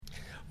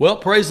Well,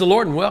 praise the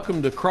Lord and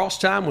welcome to Cross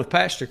Time with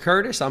Pastor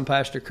Curtis. I'm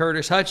Pastor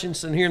Curtis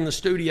Hutchinson here in the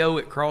studio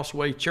at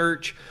Crossway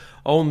Church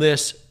on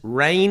this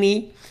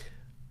rainy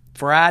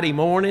Friday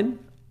morning,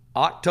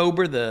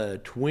 October the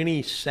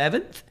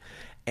 27th.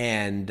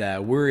 And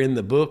we're in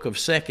the book of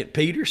 2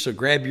 Peter, so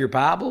grab your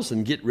Bibles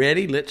and get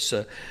ready. Let's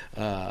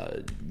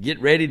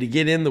get ready to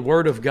get in the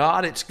Word of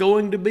God. It's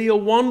going to be a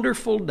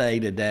wonderful day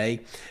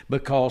today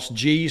because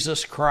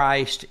Jesus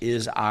Christ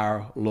is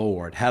our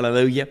Lord.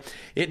 Hallelujah.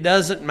 It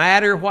doesn't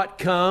matter what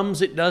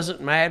comes. It doesn't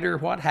matter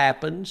what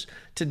happens.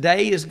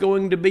 Today is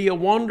going to be a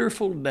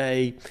wonderful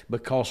day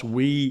because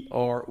we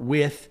are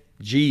with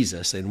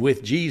Jesus, and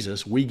with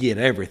Jesus we get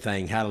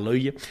everything.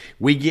 Hallelujah.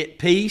 We get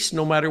peace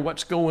no matter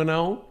what's going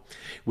on.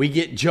 We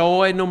get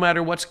joy no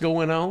matter what's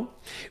going on.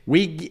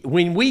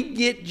 When we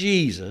get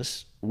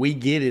Jesus, we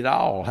get it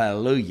all.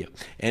 Hallelujah.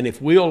 And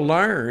if we'll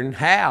learn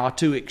how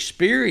to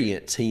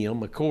experience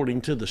Him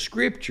according to the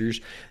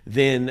Scriptures,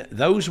 then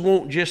those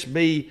won't just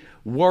be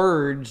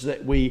words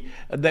that we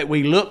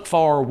look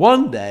for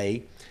one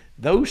day.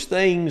 Those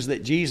things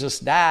that Jesus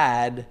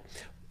died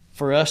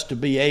for us to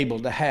be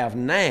able to have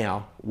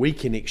now, we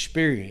can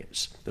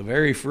experience. The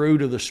very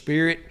fruit of the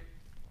Spirit,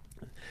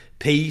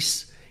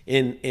 peace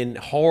in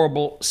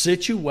horrible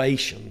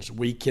situations.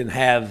 We can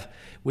have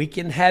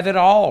it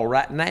all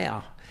right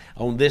now.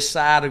 On this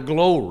side of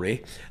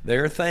glory,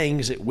 there are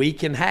things that we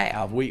can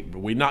have.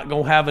 We're not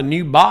going to have a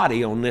new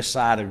body on this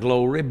side of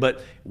glory,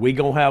 but we're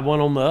going to have one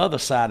on the other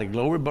side of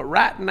glory. But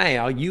right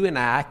now, you and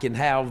I can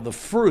have the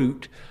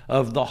fruit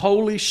of the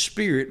Holy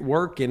Spirit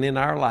working in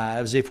our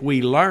lives if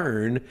we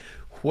learn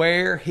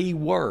where He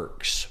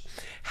works,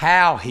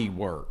 how He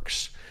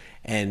works,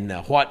 and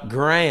what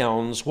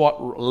grounds,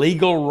 what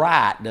legal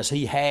right does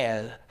He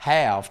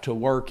have to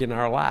work in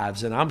our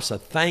lives. And I'm so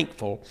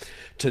thankful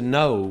to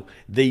know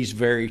these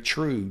very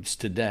truths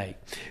today.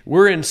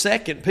 We're in 2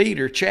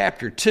 Peter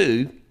chapter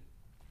 2,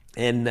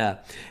 and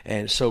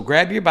so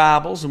grab your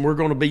Bibles, and we're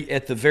going to be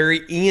at the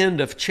very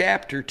end of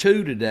chapter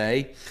 2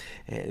 today.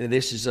 And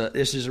this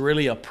is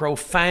really a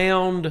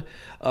profound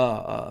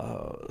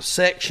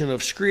section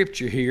of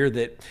Scripture here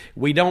that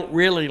we don't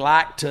really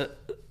like to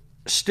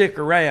stick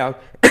around.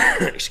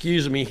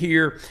 Excuse me.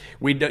 Here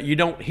you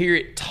don't hear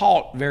it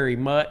taught very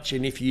much,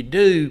 and if you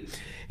do,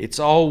 it's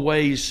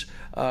always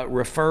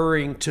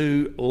referring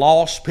to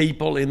lost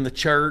people in the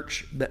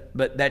church,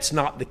 but that's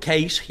not the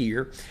case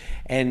here.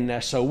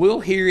 And so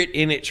we'll hear it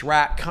in its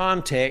right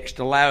context,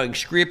 allowing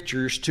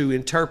Scriptures to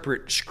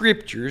interpret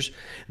Scriptures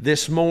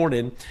this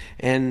morning.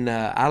 And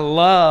I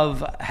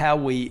love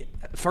how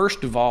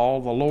first of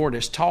all, the Lord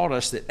has taught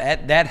us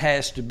that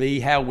has to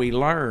be how we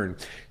learn.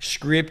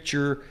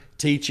 Scripture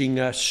teaching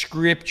us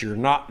Scripture,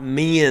 not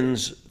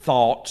men's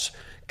thoughts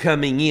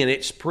coming in.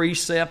 It's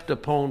precept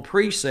upon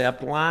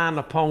precept, line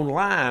upon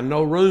line.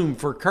 No room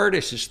for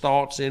Curtis's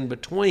thoughts in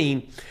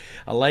between.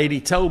 A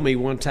lady told me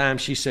one time,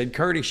 she said,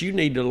 "Curtis, you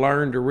need to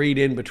learn to read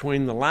in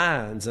between the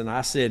lines." And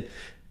I said,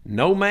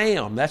 "No,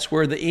 ma'am. That's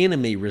where the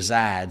enemy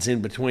resides,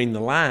 in between the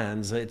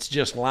lines. It's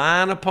just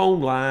line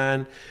upon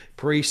line,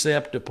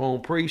 precept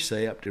upon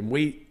precept, and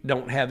we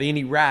don't have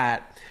any right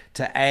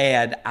to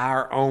add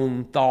our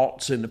own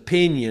thoughts and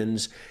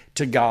opinions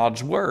to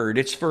God's Word.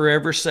 It's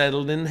forever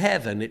settled in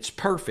heaven. It's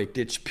perfect.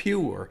 It's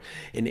pure.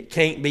 And it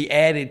can't be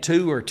added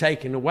to or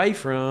taken away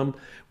from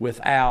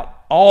without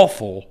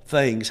awful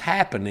things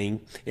happening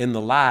in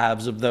the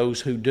lives of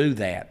those who do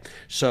that."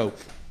 So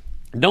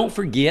don't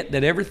forget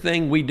that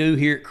everything we do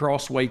here at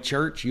Crossway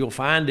Church, you'll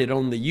find it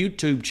on the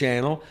YouTube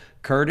channel,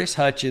 Curtis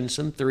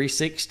Hutchinson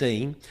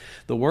 316.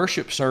 The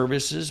worship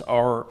services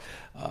are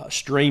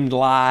streamed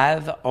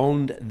live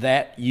on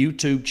that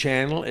YouTube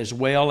channel, as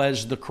well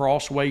as the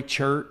Crossway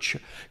Church,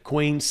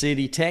 Queen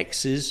City,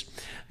 Texas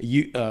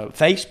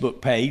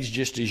Facebook page,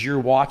 just as you're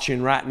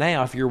watching right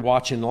now if you're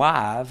watching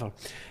live.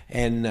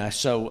 And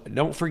so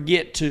don't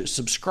forget to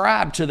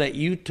subscribe to that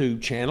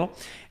YouTube channel,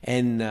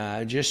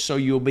 and just so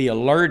you'll be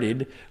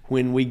alerted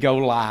when we go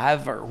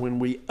live or when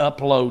we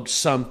upload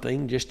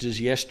something. Just as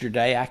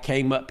yesterday I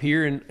came up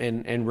here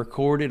and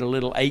recorded a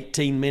little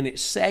 18-minute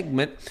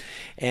segment,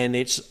 and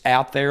it's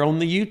out there on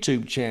the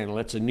YouTube channel.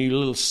 It's a new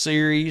little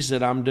series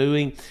that I'm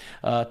doing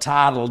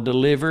titled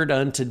Delivered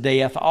Unto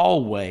Death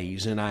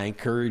Always, and I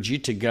encourage you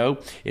to go.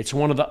 It's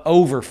one of the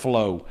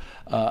overflow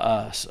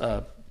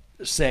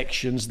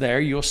sections there.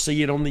 You'll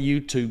see it on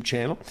the YouTube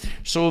channel.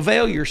 So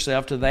avail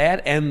yourself to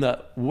that, and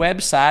the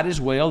website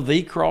as well,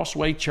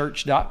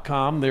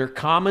 thecrosswaychurch.com. There are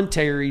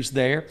commentaries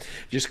there.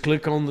 Just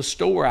click on the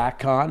store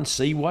icon,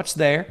 see what's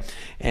there,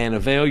 and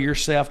avail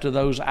yourself to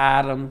those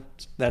items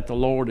that the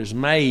Lord has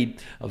made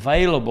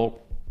available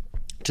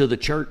to the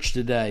church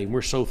today.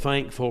 We're so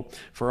thankful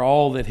for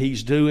all that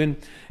He's doing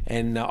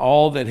and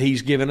all that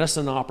He's given us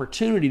an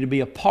opportunity to be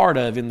a part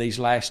of in these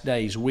last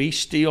days. We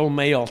still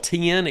mail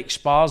 10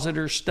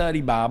 Expositor Study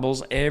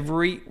Bibles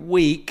every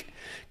week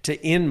to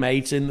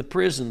inmates in the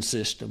prison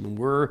system. And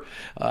we're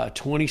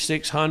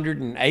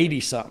 2,680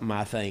 something,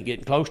 I think,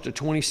 getting close to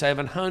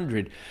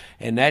 2,700.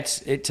 And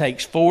it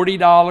takes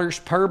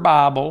 $40 per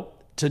Bible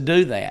to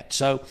do that.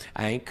 So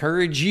I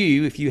encourage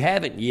you, if you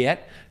haven't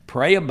yet,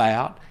 pray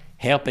about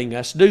helping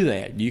us do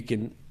that. You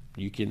can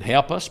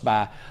help us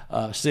by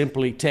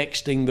simply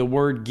texting the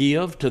word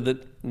give to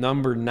the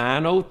number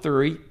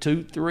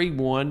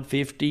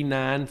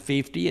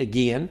 903-231-5950.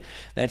 Again,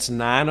 that's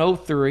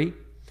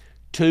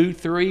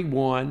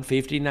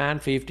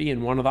 903-231-5950,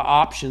 and one of the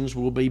options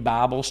will be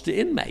Bibles to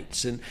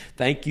Inmates. And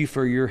thank you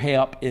for your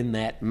help in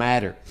that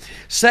matter.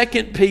 2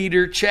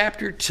 Peter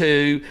chapter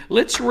 2,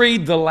 let's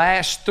read the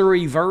last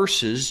 3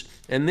 verses,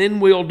 and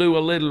then we'll do a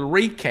little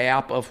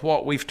recap of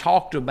what we've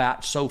talked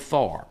about so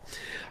far.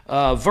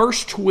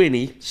 Verse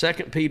 20, 2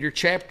 Peter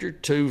chapter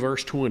 2,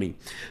 verse 20.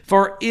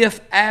 For if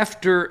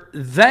after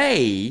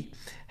they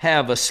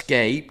have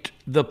escaped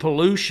the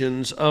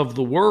pollutions of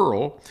the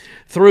world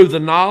through the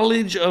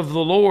knowledge of the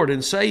Lord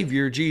and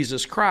Savior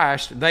Jesus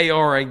Christ, they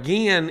are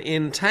again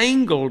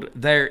entangled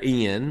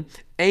therein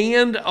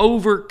and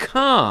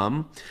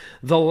overcome,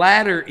 the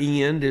latter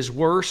end is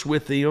worse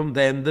with them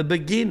than the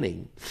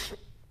beginning.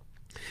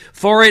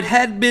 For it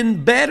had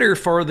been better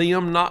for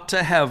them not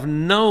to have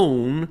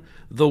known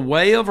the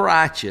way of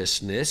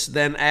righteousness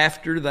than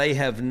after they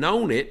have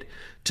known it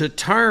to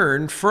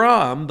turn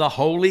from the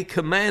holy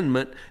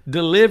commandment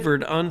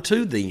delivered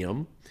unto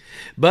them.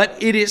 But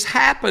it is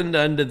happened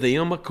unto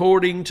them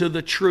according to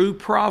the true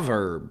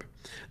proverb,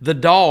 the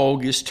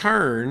dog is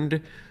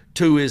turned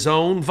to his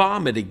own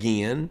vomit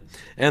again,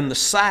 and the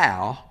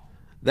sow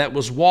that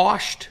was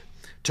washed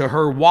to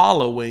her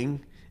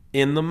wallowing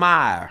in the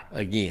mire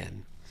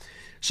again.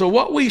 So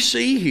what we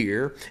see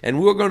here, and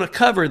we're going to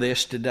cover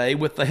this today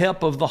with the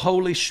help of the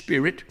Holy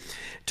Spirit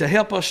to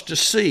help us to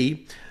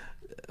see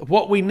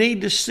what we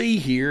need to see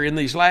here in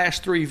these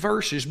last 3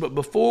 verses. But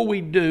before we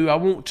do, I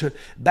want to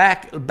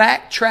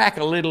backtrack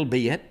a little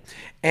bit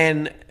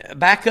and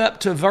back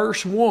up to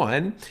verse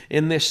 1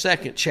 in this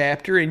second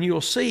chapter, and you'll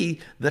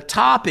see the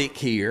topic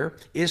here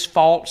is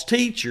false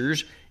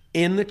teachers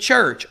in the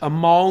church,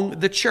 among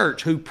the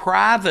church, who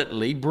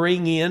privately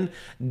bring in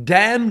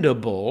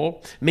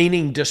damnable,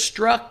 meaning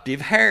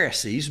destructive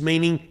heresies,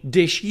 meaning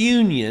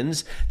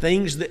disunions,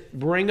 things that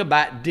bring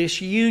about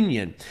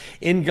disunion.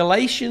 In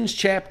Galatians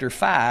chapter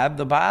 5,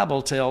 the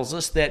Bible tells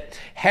us that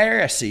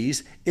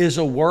heresies is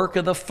a work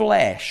of the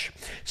flesh.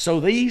 So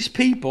these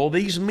people,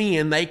 these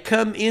men, they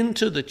come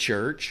into the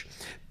church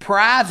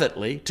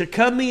privately. To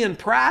come in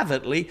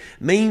privately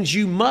means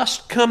you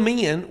must come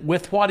in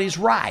with what is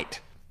right.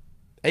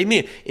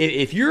 Amen.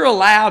 If you're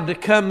allowed to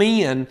come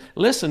in,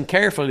 listen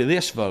carefully to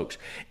this, folks.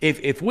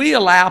 If we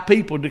allow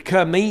people to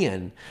come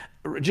in,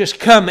 just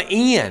come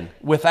in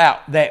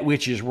without that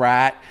which is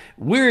right,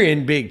 we're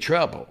in big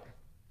trouble.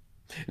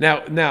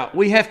 Now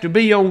we have to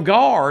be on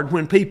guard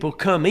when people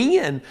come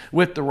in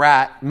with the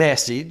right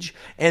message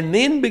and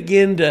then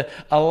begin to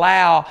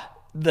allow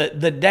the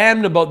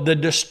damnable, the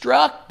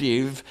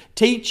destructive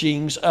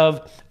teachings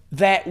of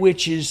that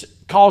which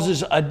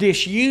causes a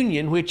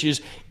disunion, which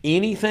is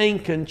anything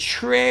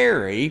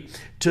contrary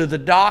to the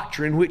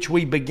doctrine which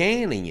we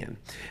began in.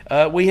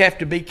 We have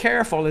to be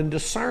careful and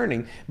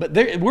discerning. But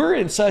we're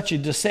in such a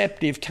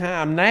deceptive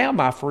time now,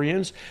 my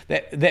friends,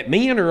 that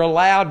men are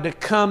allowed to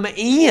come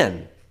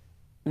in,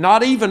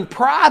 not even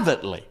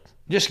privately.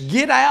 Just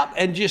get out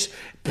and just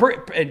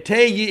and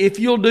tell you, if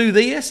you'll do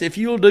this, if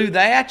you'll do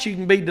that, you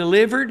can be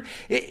delivered.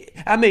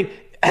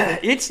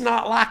 It's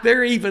not like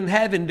they're even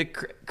having to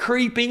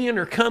creep in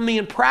or come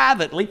in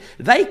privately.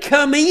 They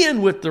come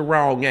in with the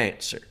wrong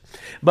answer.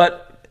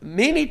 But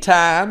many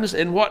times,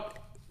 and what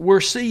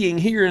we're seeing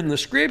here in the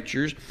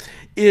Scriptures,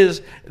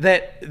 is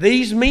that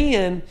these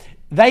men,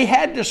 they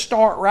had to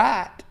start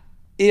right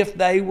if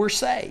they were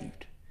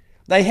saved.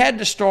 They had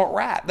to start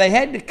right. They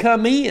had to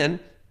come in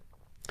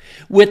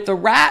with the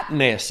right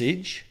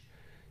message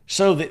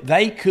so that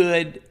they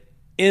could,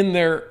 in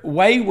their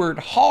wayward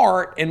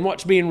heart and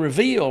what's being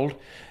revealed,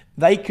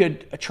 they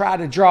could try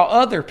to draw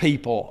other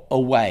people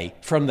away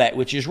from that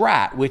which is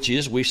right, which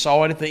is, we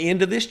saw it at the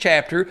end of this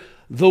chapter,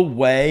 the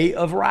way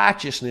of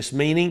righteousness,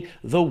 meaning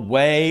the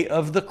way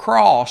of the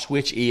cross,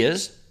 which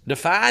is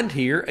defined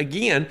here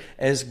again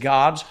as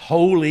God's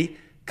holy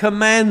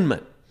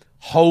commandment.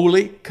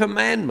 Holy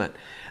commandment.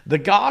 The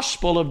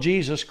gospel of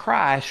Jesus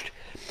Christ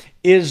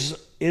is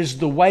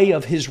the way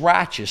of His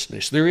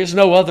righteousness. There is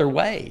no other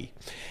way.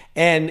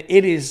 And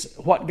it is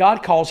what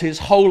God calls His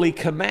holy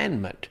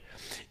commandment.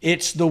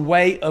 It's the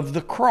way of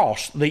the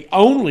cross, the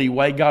only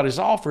way God has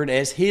offered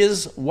as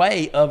His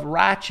way of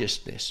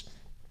righteousness.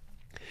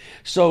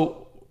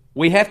 So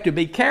we have to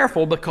be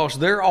careful, because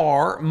there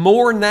are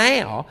more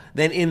now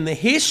than in the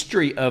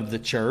history of the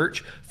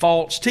church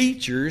false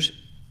teachers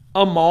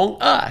among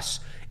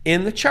us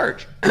in the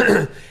church.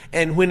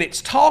 And when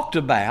it's talked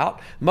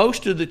about,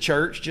 most of the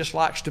church just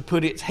likes to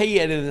put its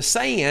head in the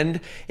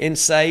sand and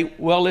say,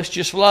 well, let's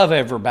just love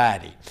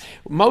everybody.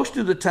 Most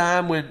of the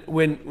time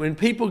when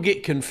people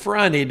get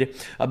confronted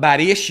about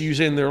issues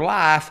in their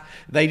life,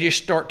 they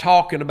just start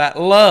talking about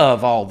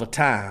love all the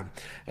time.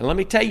 And let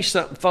me tell you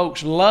something,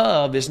 folks,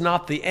 love is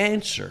not the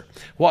answer.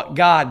 What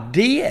God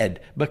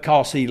did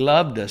because He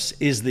loved us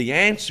is the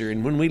answer.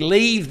 And when we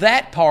leave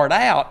that part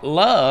out,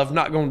 love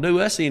not going to do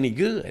us any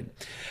good.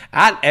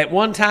 At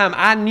one time,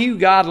 I knew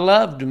God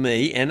loved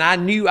me and I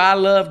knew I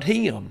loved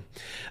Him.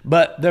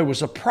 But there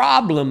was a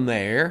problem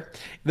there.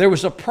 There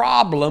was a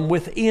problem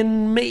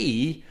within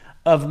me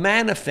of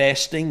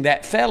manifesting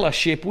that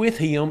fellowship with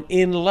Him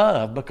in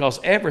love because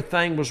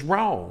everything was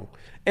wrong.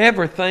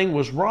 Everything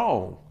was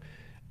wrong.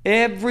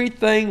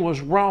 Everything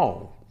was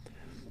wrong.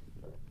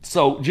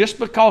 So just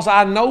because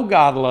I know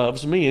God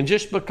loves me and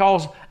just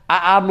because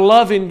I'm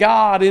loving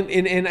God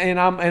and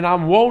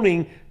I'm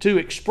wanting to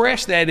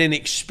express that and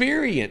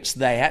experience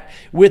that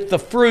with the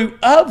fruit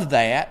of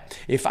that,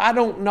 if I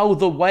don't know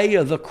the way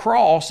of the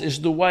cross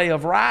is the way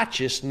of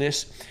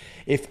righteousness,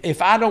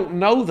 if I don't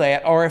know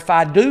that, or if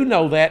I do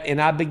know that and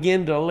I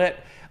begin to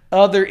let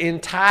other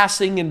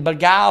enticing and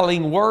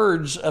beguiling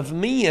words of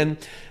men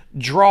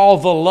draw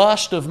the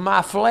lust of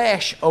my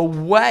flesh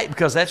away,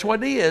 because that's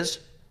what it is.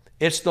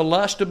 It's the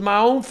lust of my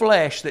own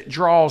flesh that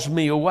draws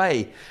me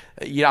away.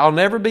 I'll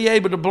never be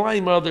able to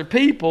blame other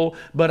people,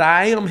 but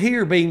I am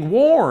here being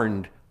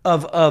warned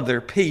of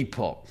other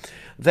people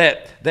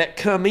that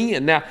come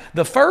in. Now,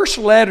 the first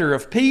letter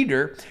of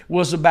Peter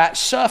was about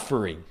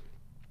suffering.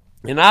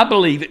 And I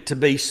believe it to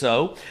be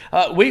so.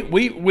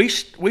 We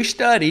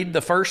studied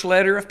the first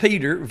letter of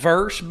Peter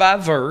verse by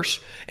verse,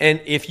 and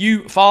if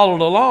you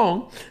followed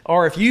along,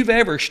 or if you've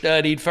ever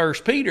studied 1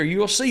 Peter,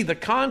 you'll see the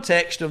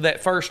context of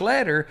that first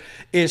letter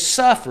is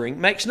suffering.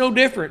 Makes no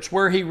difference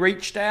where he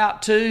reached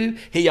out to.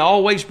 He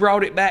always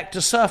brought it back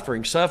to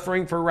suffering.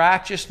 Suffering for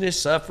righteousness,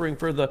 suffering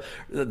for the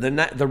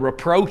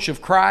reproach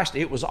of Christ.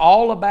 It was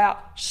all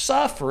about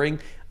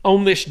suffering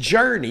on this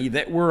journey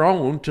that we're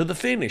on to the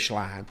finish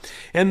line.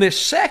 And this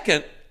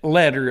second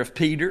letter of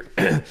Peter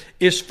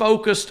is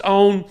focused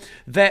on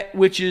that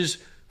which is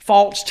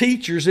false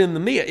teachers in the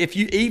midst. If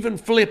you even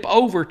flip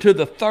over to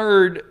the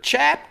third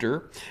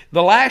chapter,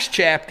 the last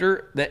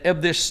chapter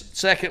of this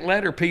second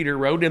letter Peter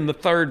wrote, in the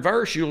third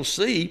verse, you'll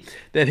see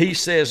that he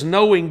says,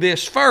 knowing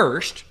this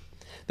first,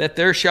 that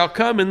there shall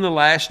come in the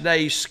last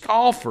days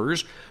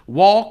scoffers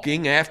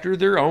walking after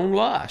their own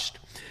lust.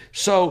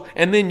 So,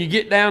 and then you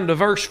get down to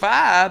verse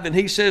 5, and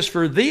he says,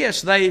 for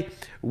this they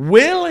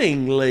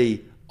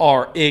willingly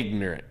are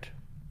ignorant.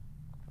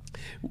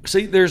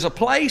 See, there's a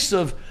place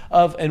of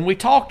and we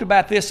talked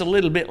about this a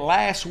little bit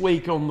last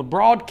week on the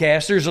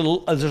broadcast. There's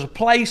a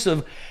place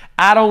of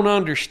I don't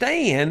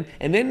understand,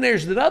 and then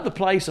there's another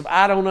place of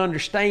I don't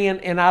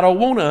understand and I don't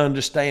want to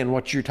understand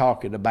what you're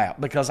talking about,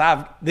 because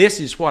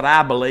this is what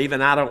I believe,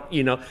 and I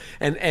don't,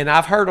 and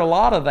I've heard a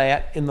lot of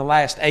that in the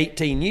last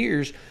 18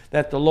 years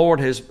that the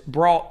Lord has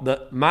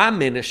brought my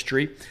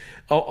ministry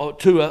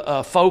to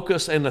a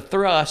focus and a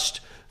thrust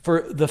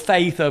for the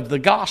faith of the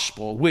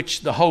gospel,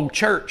 which the whole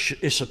church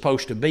is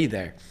supposed to be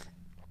there,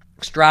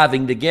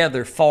 striving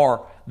together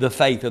for the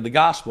faith of the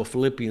gospel,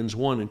 Philippians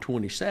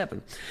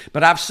 1:27.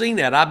 But I've seen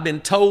that. I've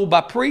been told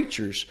by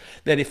preachers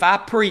that if I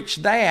preach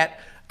that,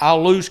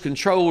 I'll lose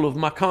control of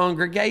my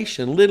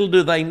congregation. Little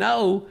do they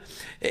know,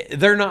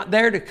 they're not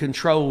there to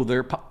control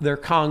their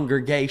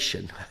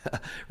congregation,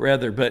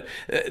 rather, but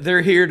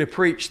they're here to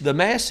preach the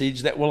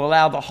message that will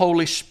allow the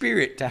Holy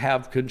Spirit to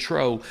have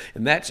control.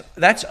 And that's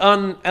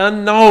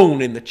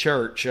unknown in the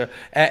church.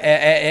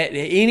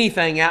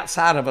 Anything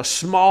outside of a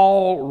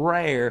small,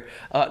 rare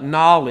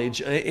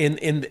knowledge,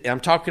 I'm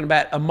talking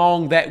about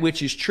among that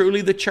which is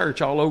truly the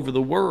church all over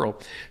the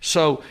world.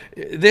 So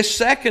this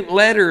second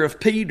letter of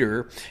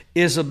Peter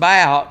is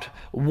about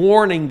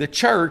warning the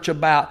church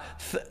about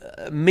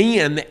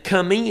men that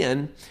come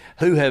in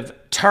who have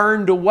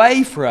turned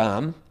away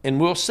from, and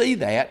we'll see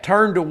that,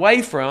 turned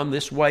away from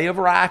this way of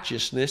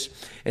righteousness,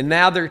 and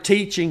now they're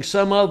teaching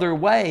some other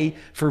way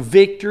for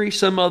victory,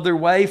 some other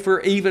way for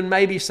even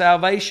maybe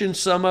salvation,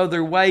 some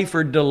other way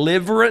for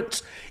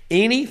deliverance.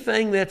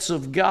 Anything that's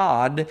of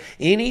God,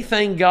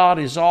 anything God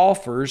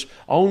offers,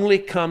 only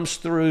comes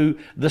through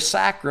the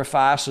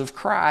sacrifice of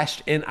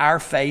Christ and our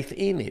faith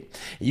in it.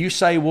 You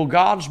say, well,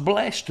 God's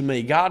blessed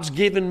me. God's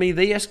given me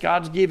this.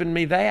 God's given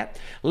me that.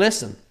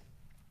 Listen,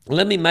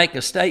 let me make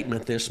a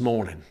statement this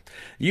morning.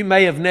 You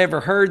may have never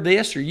heard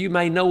this, or you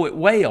may know it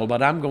well,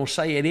 but I'm going to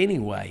say it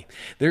anyway.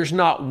 There's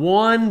not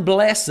one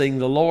blessing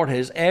the Lord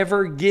has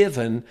ever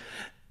given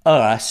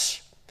us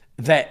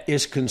that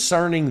is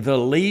concerning the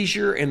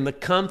leisure and the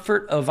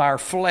comfort of our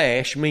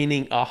flesh,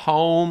 meaning a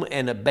home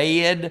and a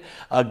bed,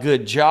 a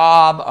good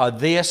job,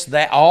 this,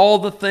 that, all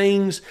the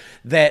things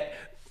that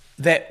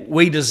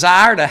we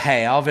desire to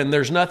have, and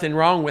there's nothing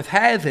wrong with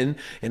having,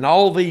 and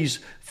all these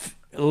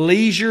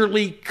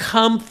leisurely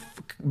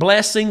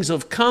blessings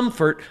of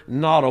comfort,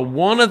 not a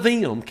one of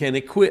them can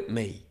equip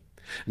me.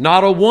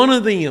 Not a one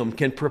of them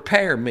can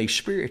prepare me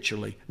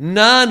spiritually.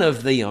 None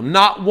of them,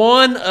 not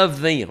one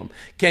of them,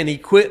 can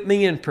equip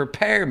me and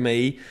prepare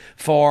me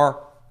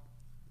for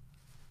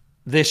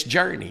this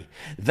journey.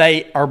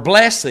 They are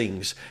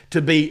blessings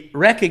to be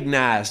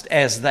recognized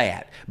as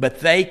that,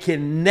 but they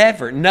can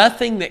never,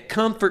 nothing that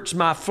comforts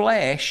my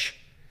flesh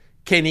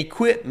can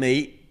equip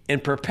me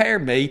and prepare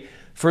me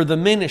for the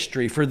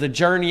ministry, for the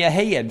journey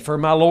ahead, for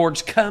my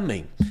Lord's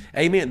coming.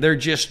 Amen. They're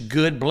just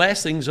good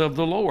blessings of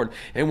the Lord.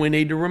 And we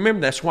need to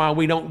remember that's why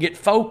we don't get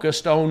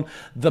focused on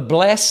the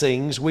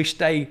blessings. We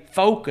stay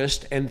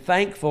focused and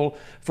thankful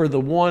for the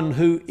one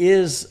who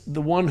is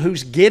the one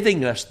who's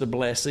giving us the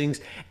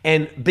blessings.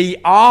 And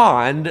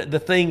beyond the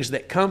things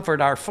that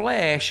comfort our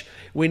flesh,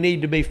 we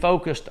need to be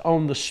focused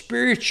on the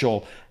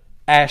spiritual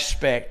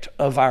aspect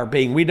of our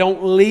being. We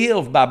don't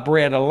live by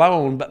bread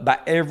alone, but by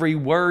every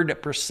word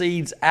that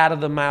proceeds out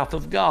of the mouth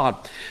of God.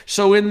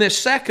 So in this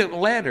second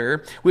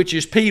letter, which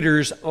is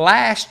Peter's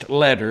last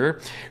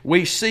letter,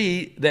 we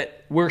see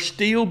that we're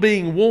still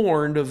being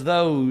warned of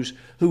those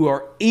who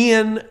are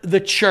in the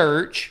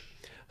church,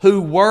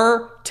 who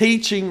were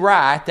teaching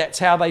right. That's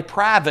how they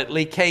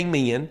privately came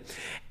in.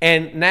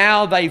 And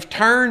now they've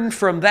turned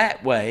from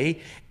that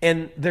way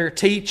and they're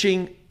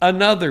teaching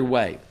another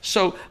way.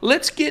 So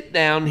let's get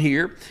down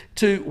here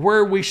to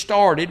where we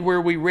started,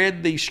 where we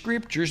read these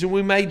scriptures, and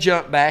we may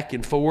jump back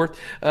and forth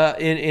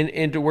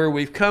into where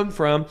we've come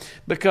from,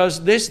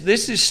 because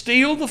this is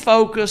still the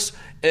focus.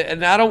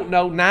 And I don't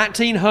know,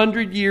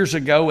 1900 years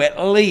ago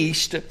at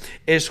least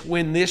is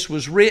when this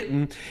was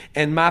written.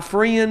 And my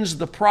friends,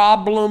 the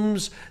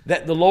problems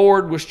that the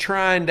Lord was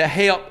trying to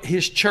help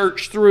His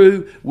church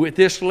through with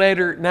this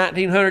letter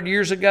 1900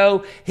 years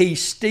ago,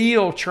 He's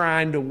still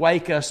trying to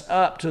wake us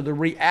up to the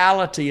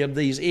reality of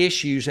these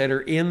issues that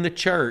are in the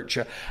church.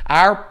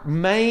 Our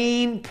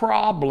main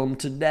problem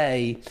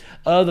today,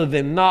 other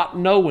than not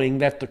knowing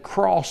that the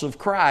cross of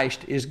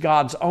Christ is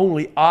God's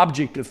only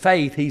object of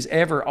faith He's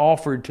ever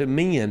offered to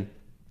men,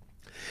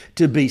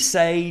 to be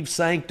saved,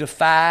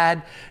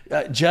 sanctified,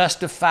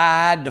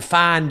 justified, to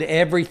find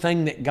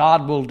everything that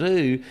God will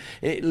do.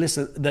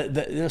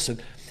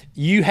 Listen,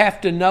 you have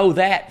to know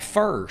that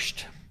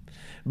first.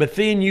 But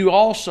then you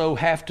also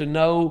have to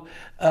know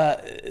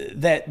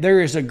that there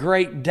is a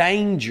great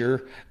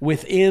danger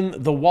within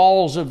the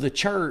walls of the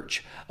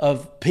church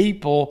of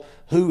people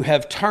who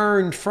have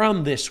turned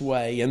from this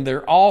way, and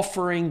they're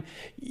offering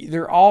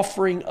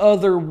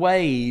other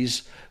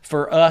ways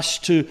for us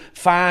to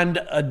find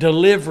a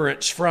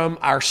deliverance from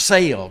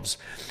ourselves.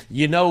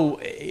 You know,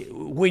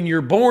 when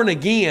you're born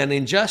again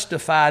and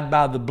justified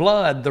by the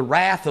blood, the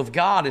wrath of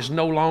God is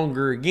no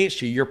longer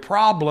against you. Your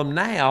problem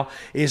now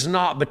is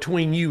not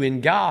between you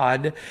and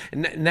God.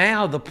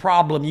 Now the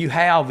problem you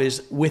have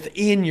is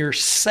within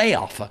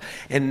yourself.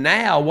 And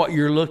now what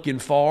you're looking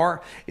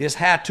for is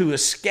how to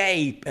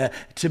escape,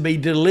 to be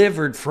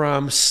delivered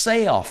from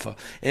self,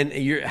 and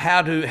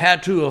how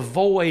to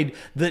avoid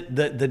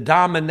the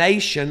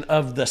domination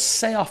of the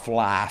self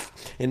life.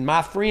 And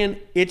my friend,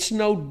 it's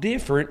no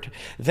different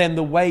than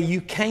the way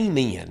you came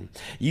in.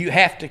 You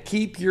have to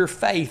keep your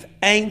faith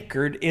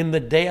anchored in the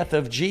death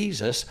of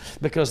Jesus,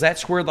 because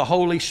that's where the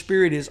Holy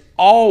Spirit is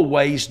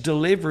always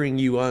delivering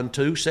you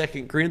unto,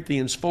 2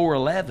 Corinthians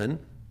 4:11.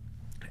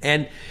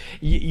 And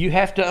you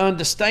have to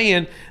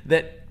understand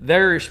that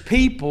there's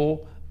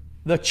people,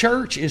 the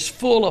church is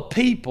full of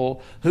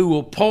people who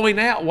will point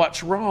out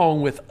what's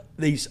wrong with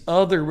these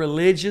other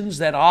religions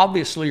that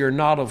obviously are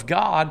not of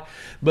God,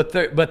 but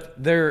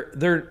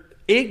they're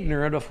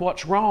ignorant of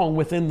what's wrong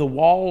within the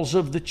walls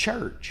of the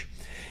church.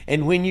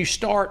 And when you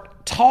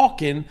start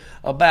talking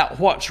about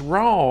what's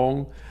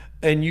wrong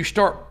and you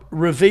start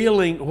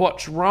revealing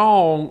what's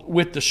wrong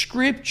with the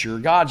Scripture,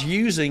 God's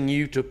using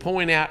you to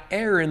point out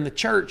error in the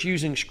church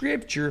using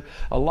Scripture,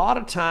 a lot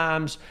of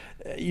times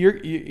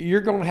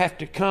you're going to have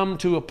to come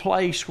to a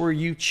place where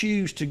you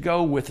choose to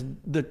go with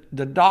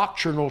the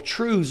doctrinal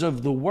truths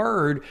of the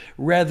Word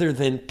rather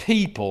than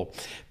people.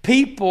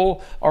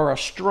 People are a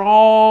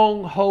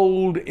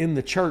stronghold in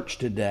the church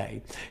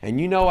today.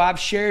 And you know, I've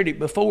shared it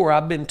before.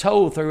 I've been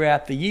told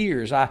throughout the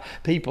years,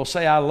 people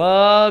say, I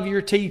love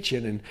your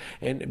teaching.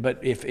 But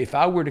if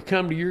I were to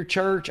come to your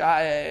church,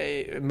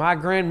 my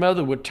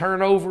grandmother would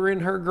turn over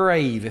in her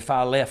grave if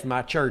I left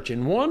my church.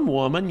 And one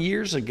woman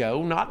years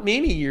ago, not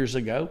many years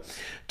ago,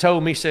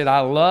 told me, said,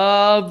 I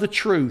love the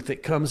truth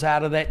that comes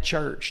out of that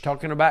church,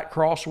 talking about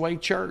Crossway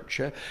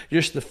Church,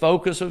 just the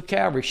focus of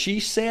Calvary. She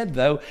said,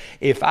 though,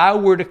 if I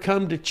were to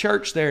come to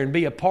church there and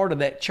be a part of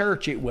that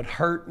church, it would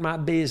hurt my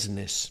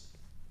business.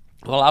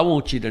 Well, I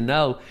want you to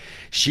know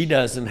she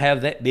doesn't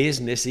have that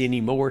business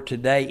anymore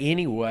today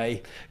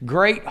anyway.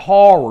 Great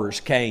horrors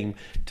came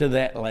to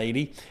that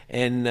lady,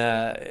 and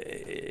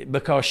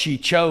because she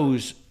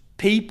chose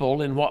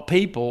people and what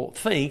people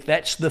think.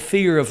 That's the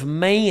fear of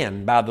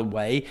man, by the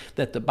way,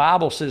 that the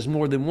Bible says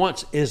more than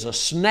once is a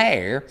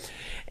snare.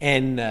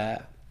 And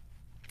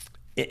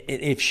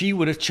if she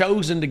would have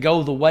chosen to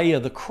go the way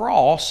of the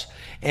cross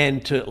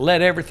and to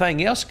let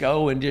everything else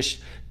go and just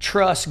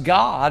trust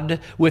God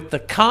with the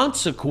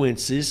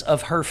consequences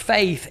of her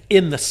faith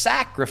in the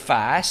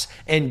sacrifice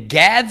and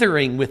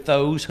gathering with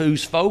those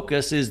whose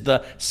focus is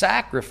the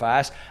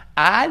sacrifice,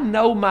 I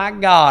know my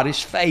God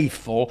is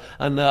faithful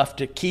enough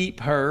to keep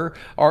her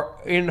or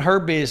in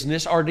her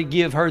business or to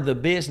give her the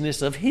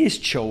business of His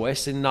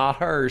choice and not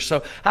hers.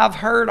 So I've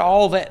heard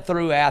all that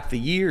throughout the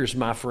years,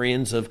 my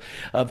friends, of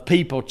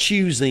people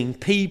choosing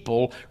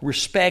people,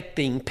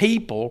 respecting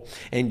people.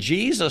 And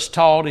Jesus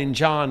taught in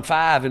John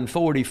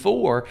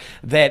 5:44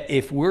 that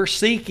if we're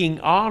seeking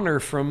honor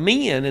from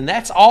men, and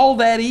that's all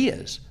that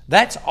is.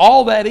 That's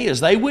all that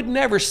is. They would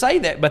never say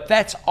that, but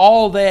that's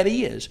all that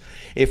is.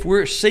 If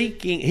we're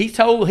seeking, he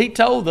told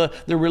the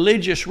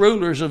religious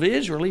rulers of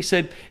Israel, he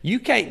said, you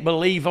can't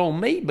believe on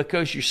me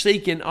because you're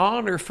seeking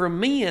honor from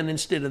men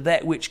instead of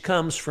that which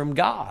comes from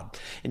God.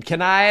 And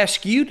can I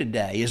ask you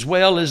today, as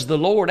well as the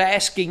Lord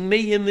asking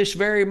me in this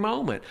very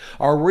moment,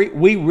 are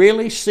we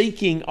really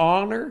seeking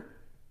honor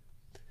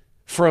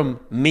from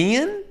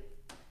men?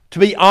 To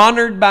be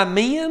honored by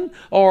men?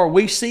 Or are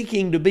we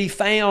seeking to be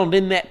found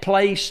in that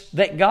place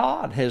that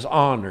God has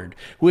honored,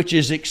 which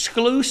is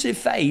exclusive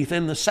faith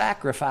in the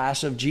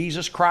sacrifice of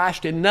Jesus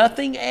Christ and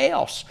nothing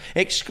else?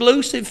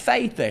 Exclusive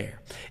faith there.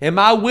 Am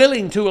I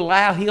willing to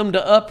allow Him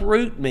to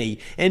uproot me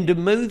and to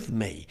move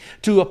me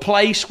to a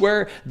place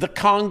where the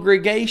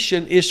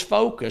congregation is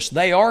focused?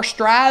 They are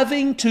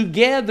striving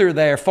together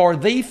there for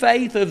the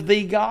faith of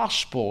the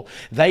gospel.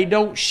 They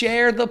don't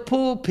share the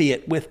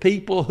pulpit with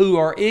people who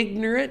are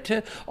ignorant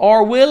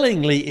or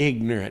willingly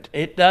ignorant.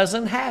 It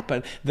doesn't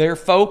happen. Their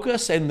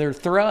focus and their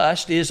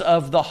thrust is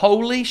of the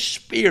Holy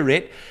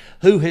Spirit,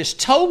 who has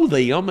told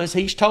them, as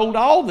He's told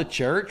all the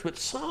church, but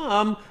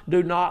some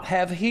do not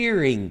have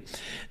hearing,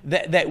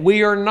 that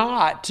we are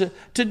not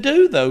to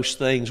do those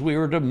things. We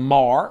are to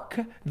mark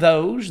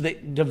those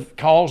that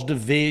cause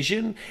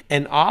division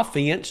and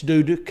offense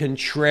due to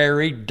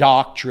contrary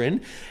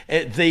doctrine.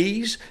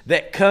 These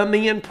that come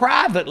in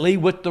privately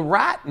with the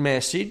right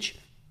message,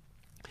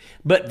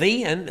 but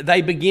then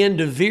they begin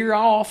to veer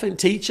off and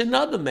teach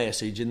another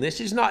message. And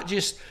this is not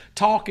just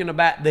talking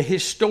about the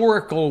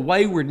historical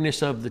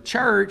waywardness of the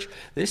church.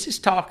 This is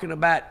talking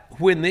about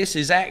when this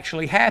is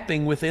actually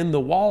happening within the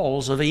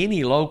walls of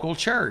any local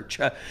church.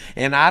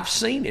 And I've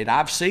seen it.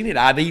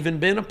 I've even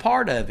been a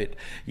part of it.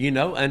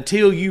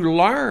 Until you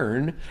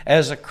learn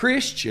as a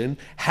Christian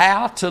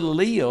how to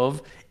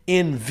live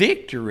in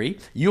victory,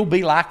 you'll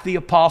be like the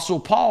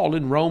Apostle Paul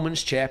in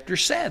Romans chapter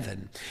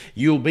 7.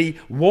 You'll be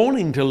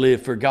wanting to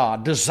live for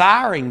God,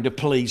 desiring to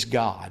please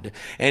God,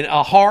 and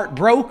a heart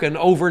broken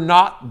over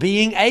not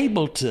being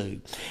able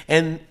to.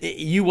 And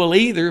you will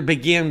either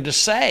begin to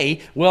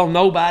say, well,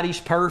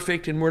 nobody's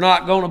perfect, and we're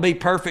not going to be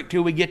perfect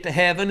till we get to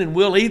heaven, and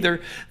we'll either,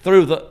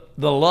 through the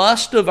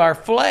lust of our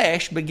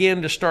flesh,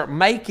 begin to start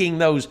making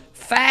those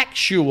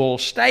factual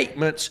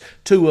statements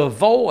to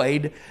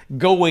avoid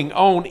going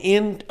on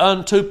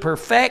unto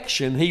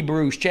perfection,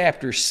 Hebrews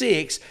chapter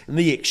 6, and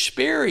the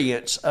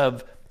experience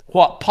of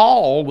what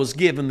Paul was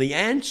given the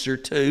answer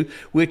to,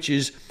 which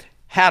is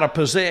how to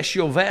possess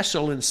your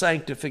vessel in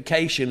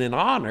sanctification and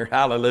honor.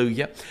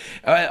 Hallelujah.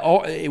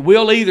 Or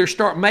we'll either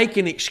start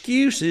making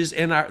excuses,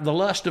 and the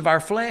lust of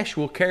our flesh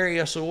will carry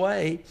us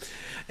away.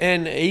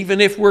 And even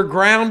if we're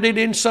grounded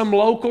in some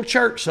local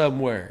church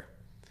somewhere,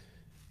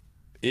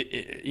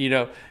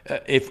 because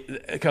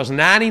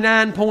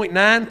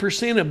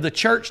 99.9% of the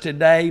church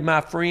today, my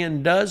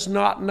friend, does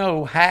not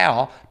know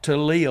how to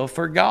live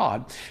for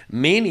God.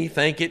 Many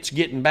think it's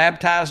getting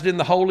baptized in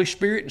the Holy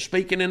Spirit and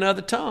speaking in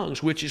other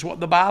tongues, which is what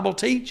the Bible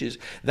teaches.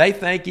 They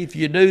think if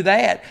you do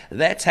that,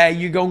 that's how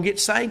you're going to get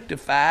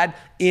sanctified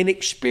in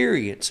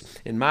experience.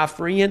 And my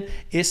friend,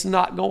 it's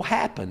not going to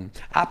happen.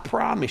 I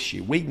promise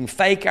you. We can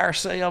fake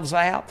ourselves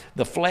out.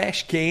 The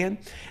flesh can.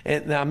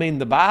 And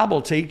the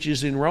Bible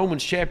teaches in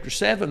Romans chapter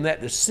 7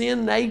 that the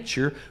sin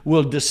nature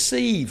will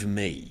deceive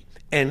me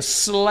and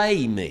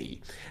slay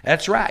me.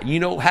 That's right. You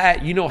know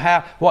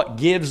how what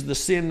gives the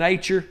sin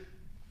nature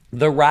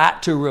the right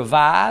to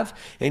revive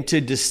and to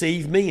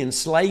deceive me and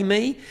slay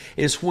me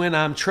is when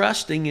I'm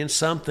trusting in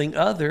something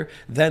other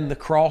than the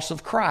cross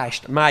of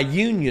Christ, my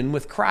union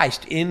with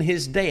Christ in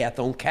His death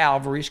on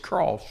Calvary's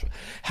cross.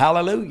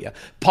 Hallelujah.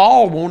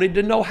 Paul wanted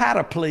to know how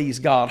to please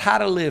God, how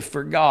to live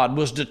for God,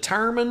 was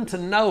determined to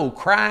know,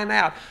 crying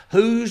out,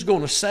 who's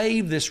going to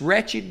save this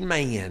wretched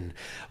man?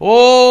 He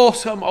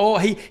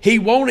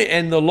wanted,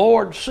 and the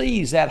Lord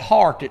sees that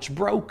heart that's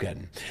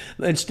broken.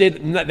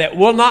 That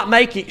will not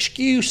make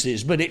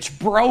excuses, but it's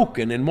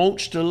broken and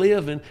wants to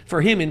live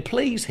for Him and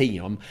please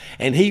Him,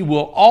 and He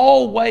will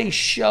always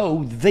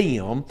show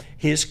them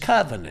His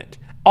covenant.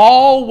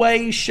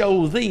 always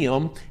show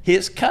them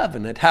his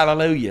covenant.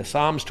 Hallelujah.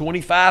 Psalms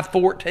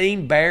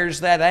 25:14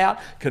 bears that out,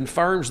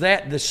 confirms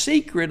that. The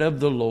secret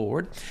of the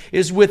Lord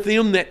is with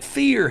them that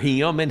fear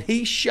him, and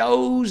he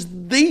shows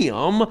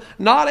them,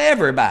 not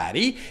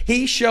everybody,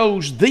 he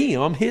shows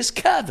them his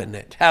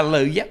covenant.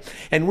 Hallelujah.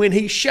 And when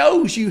he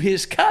shows you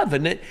his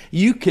covenant,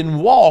 you can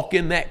walk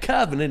in that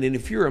covenant. And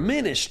if you're a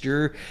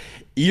minister,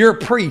 you're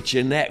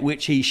preaching that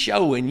which he's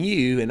showing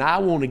you. And I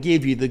want to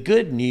give you the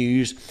good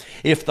news.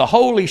 If the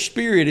Holy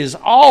Spirit is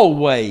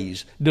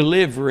always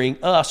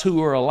delivering us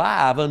who are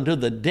alive unto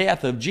the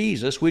death of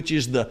Jesus, which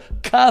is the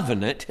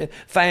covenant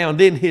found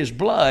in his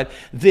blood,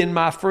 then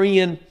my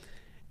friend,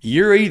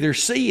 you're either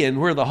seeing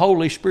where the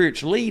Holy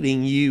Spirit's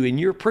leading you and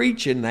you're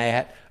preaching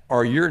that,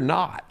 or you're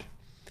not.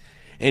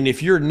 And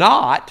if you're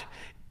not,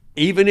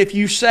 even if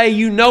you say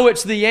you know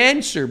it's the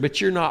answer, but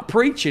you're not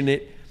preaching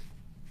it,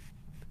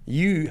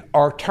 you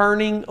are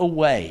turning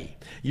away.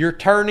 You're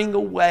turning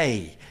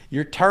away.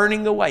 You're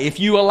turning away. If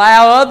you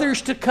allow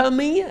others to come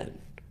in,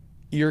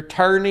 you're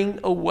turning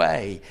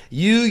away.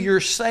 You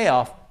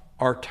yourself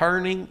are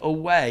turning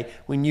away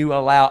when you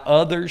allow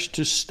others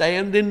to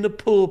stand in the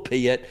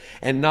pulpit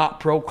and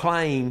not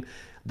proclaim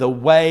the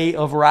way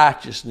of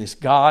righteousness,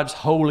 God's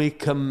holy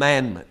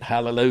commandment.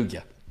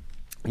 Hallelujah.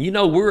 You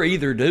know, we're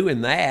either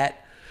doing that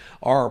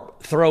or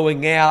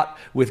throwing out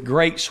with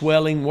great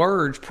swelling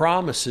words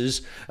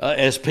promises,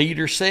 as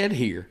Peter said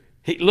here.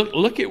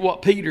 Look at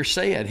what Peter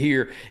said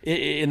here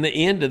in the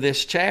end of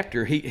this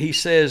chapter. He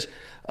says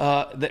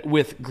that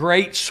with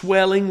great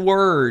swelling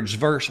words,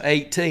 verse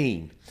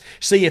 18.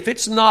 See, if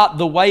it's not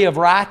the way of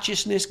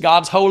righteousness,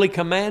 God's holy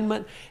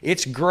commandment,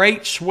 it's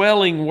great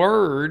swelling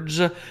words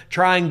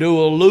trying to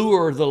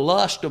allure the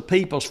lust of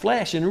people's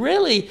flesh. And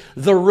really,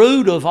 the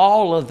root of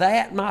all of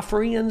that, my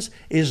friends,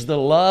 is the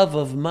love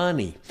of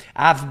money.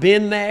 I've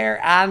been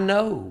there, I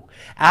know.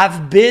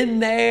 I've been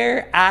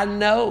there, I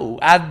know.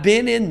 I've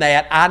been in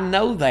that, I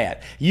know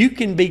that. You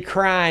can be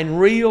crying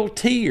real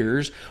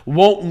tears,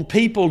 wanting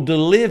people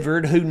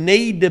delivered who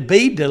need to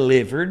be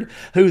delivered,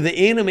 who the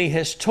enemy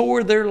has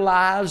tore their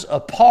lives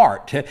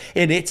apart,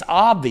 and it's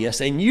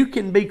obvious. And you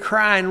can be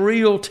crying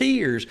real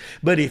tears,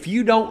 but if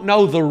you don't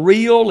know the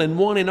real and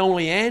one and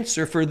only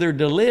answer for their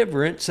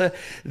deliverance,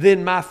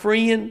 then my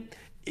friend,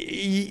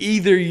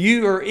 either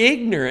you are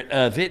ignorant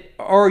of it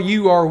or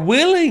you are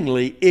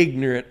willingly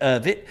ignorant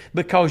of it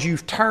because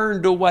you've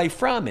turned away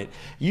from it.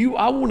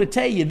 I want to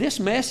tell you, this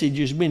message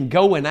has been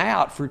going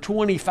out for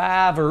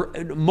 25 or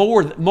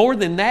more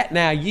than that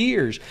now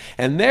years.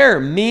 And there are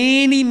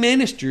many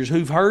ministers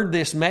who've heard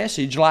this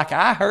message like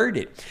I heard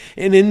it.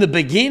 And in the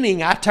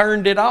beginning, I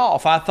turned it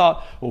off. I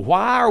thought, well,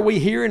 why are we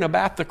hearing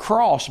about the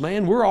cross,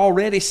 man? We're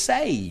already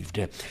saved.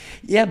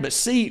 Yeah, but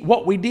see,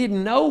 what we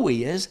didn't know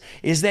is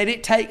that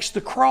it takes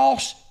the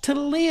cross to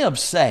live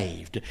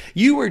saved.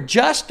 You were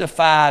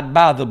justified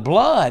by the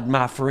blood,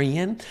 my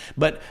friend,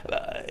 but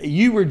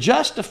you were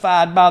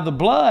justified by the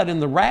blood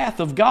and the wrath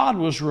of God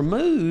was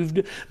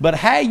removed. But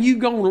how you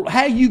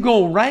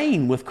gonna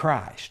reign with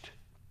Christ?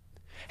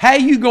 How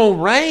you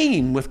gonna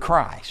reign with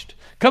Christ?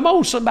 Come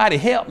on, somebody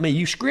help me,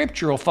 you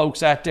scriptural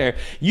folks out there.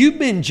 You've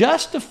been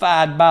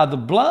justified by the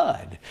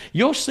blood.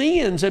 Your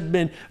sins have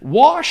been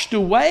washed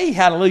away,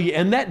 hallelujah.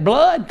 And that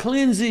blood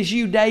cleanses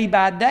you day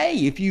by day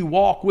if you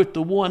walk with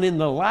the one in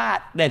the light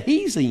that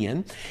he's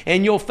in.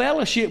 And your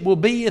fellowship will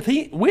be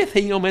with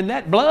him, and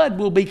that blood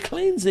will be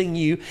cleansing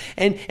you.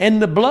 And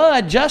the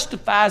blood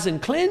justifies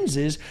and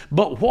cleanses,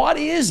 but what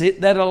is it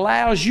that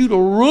allows you to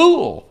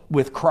rule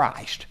with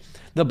Christ?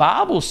 The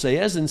Bible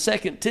says in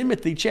 2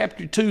 Timothy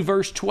chapter 2,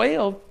 verse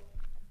 12,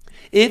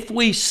 if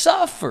we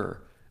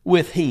suffer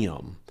with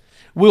him,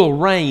 we'll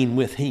reign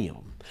with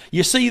him.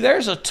 You see,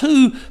 there's a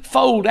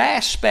twofold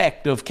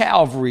aspect of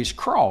Calvary's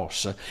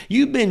cross.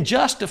 You've been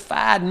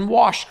justified and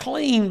washed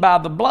clean by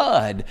the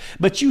blood,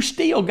 but you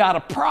still got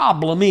a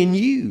problem in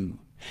you.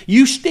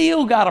 You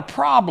still got a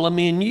problem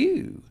in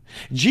you.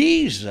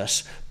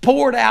 Jesus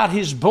poured out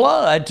his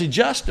blood to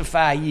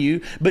justify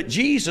you, but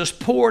Jesus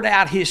poured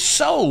out his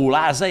soul,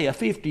 Isaiah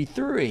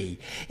 53,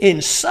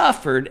 and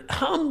suffered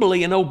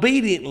humbly and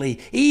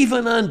obediently,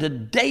 even unto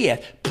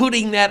death,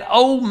 putting that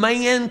old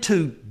man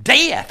to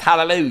death,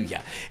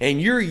 hallelujah.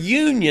 And your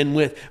union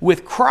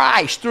with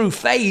Christ through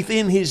faith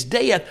in his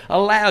death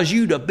allows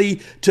you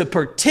to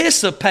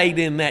participate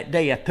in that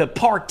death, to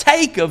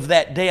partake of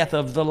that death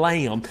of the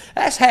Lamb.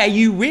 That's how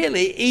you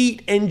really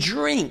eat and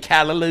drink,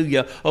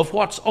 hallelujah, of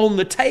what's on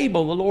the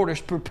table the Lord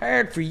has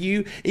prepared for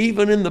you,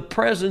 even in the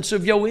presence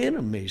of your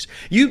enemies.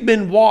 You've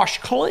been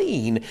washed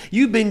clean.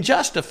 You've been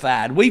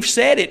justified. We've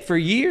said it for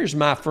years,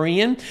 my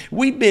friend.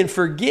 We've been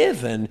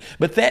forgiven,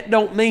 but that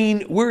don't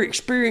mean we're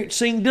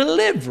experiencing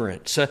deliverance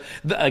deliverance.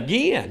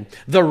 Again,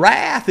 the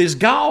wrath is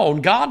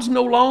gone. God's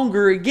no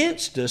longer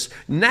against us.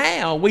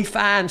 Now we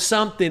find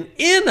something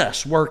in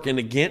us working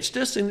against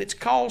us, and it's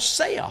called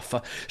self.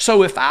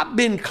 So if I've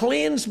been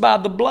cleansed by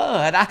the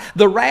blood,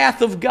 the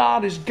wrath of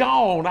God is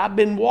gone. I've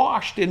been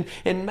washed and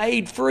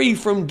made free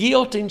from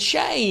guilt and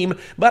shame,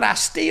 but I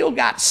still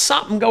got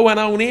something going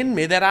on in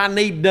me that I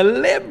need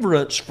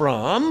deliverance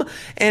from.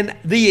 And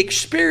the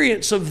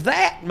experience of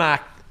that, my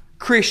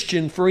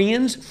Christian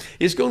friends,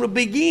 is going to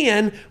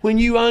begin when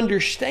you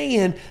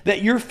understand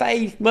that your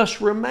faith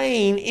must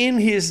remain in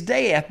His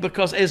death,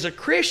 because as a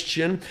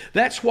Christian,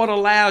 that's what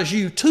allows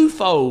you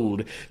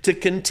twofold: to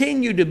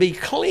continue to be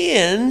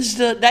cleansed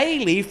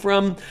daily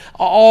from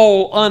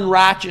all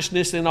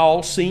unrighteousness and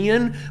all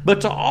sin,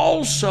 but to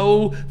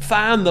also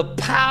find the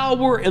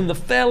power and the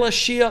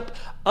fellowship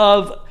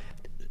of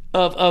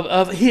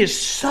His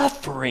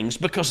sufferings,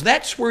 because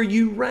that's where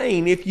you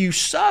reign. If you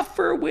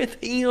suffer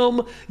with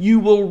Him, you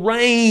will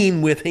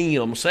reign with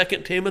Him. 2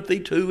 Timothy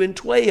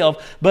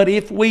 2:12. But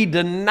if we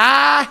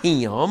deny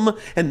Him,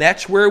 and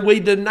that's where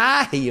we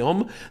deny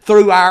Him,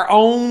 through our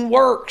own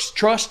works,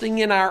 trusting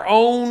in our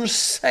own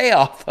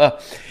self,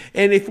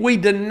 and if we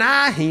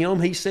deny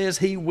Him, He says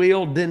He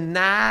will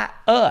deny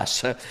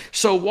us.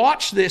 So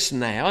watch this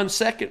now in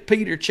 2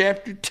 Peter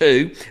chapter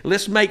 2.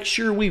 Let's make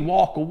sure we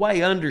walk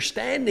away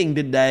understanding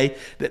today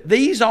that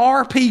these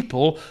are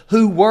people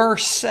who were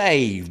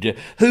saved,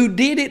 who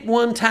did at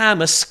one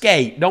time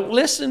escape. Don't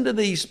listen to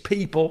these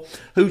people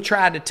who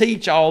tried to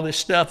teach all this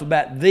stuff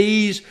about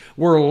these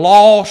were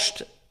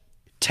lost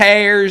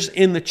tares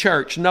in the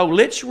church. No,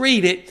 let's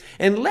read it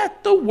and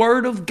let the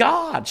Word of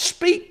God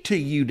speak to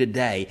you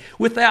today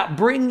without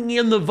bringing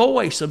in the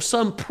voice of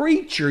some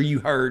preacher you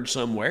heard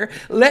somewhere.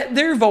 Let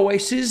their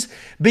voices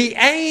be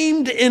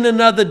aimed in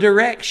another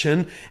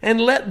direction,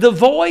 and let the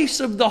voice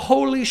of the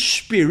Holy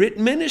Spirit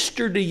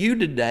minister to you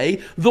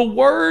today the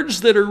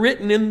words that are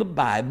written in the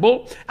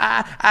Bible.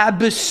 I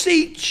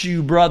beseech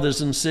you,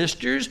 brothers and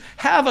sisters,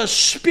 have a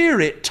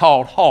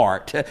Spirit-taught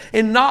heart,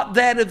 and not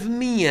that of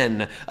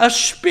men, a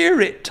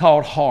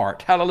Spirit-taught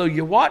heart.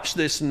 Hallelujah. Watch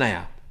this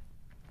now.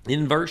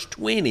 In verse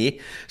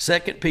 20, 2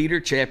 Peter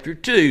chapter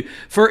 2,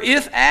 for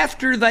if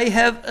after they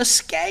have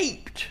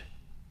escaped,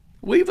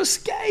 we've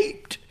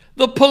escaped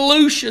the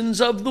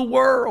pollutions of the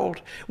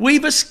world.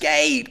 We've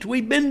escaped.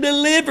 We've been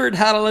delivered,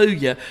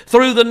 hallelujah,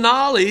 through the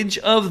knowledge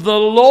of the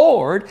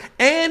Lord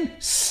and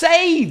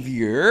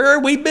Savior.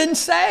 We've been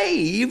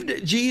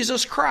saved,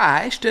 Jesus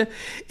Christ.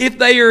 If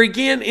they are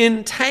again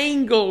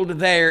entangled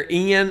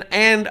therein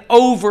and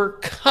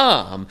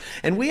overcome.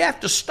 And we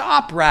have to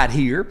stop right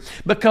here,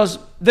 because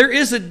there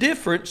is a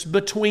difference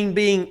between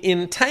being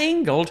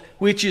entangled,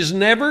 which is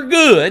never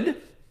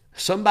good.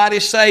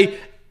 Somebody say,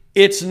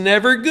 it's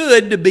never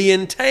good to be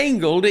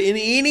entangled in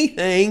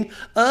anything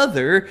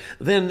other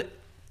than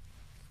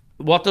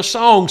what the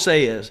song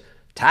says,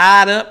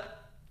 tied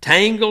up,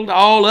 tangled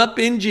all up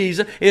in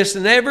Jesus. It's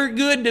never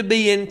good to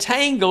be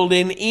entangled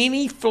in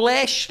any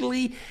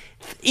fleshly,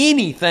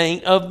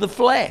 anything of the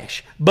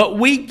flesh. But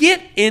we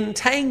get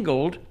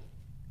entangled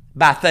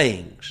by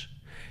things.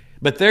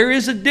 But there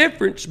is a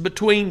difference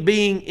between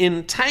being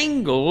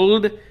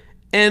entangled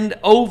and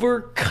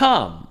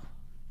overcome.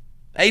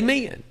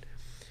 Amen.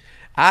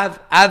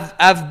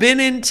 I've been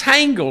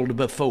entangled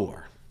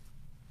before.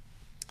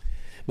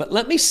 But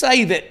let me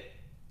say that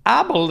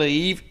I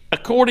believe,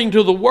 according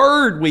to the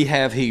word we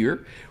have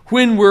here,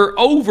 when we're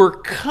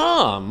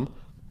overcome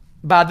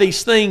by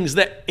these things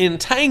that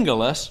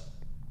entangle us,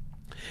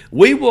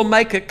 we will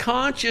make a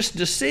conscious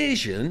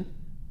decision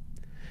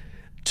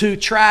to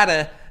try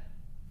to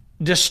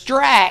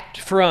distract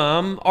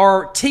from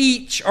or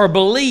teach or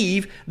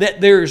believe that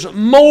there's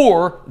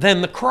more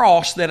than the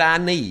cross that I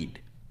need.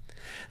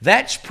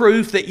 That's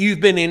proof that you've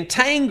been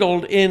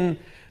entangled in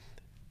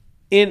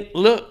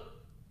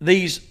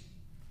these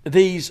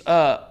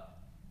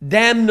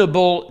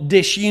damnable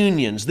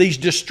disunions, these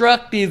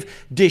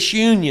destructive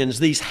disunions,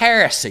 these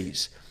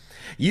heresies.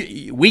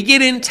 We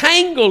get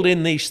entangled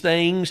in these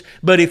things,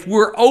 but if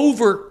we're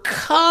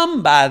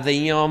overcome by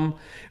them,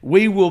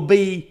 we will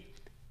be,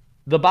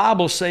 the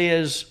Bible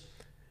says,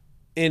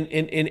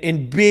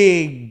 in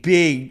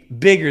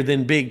bigger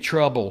than big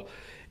trouble.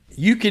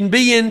 You can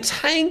be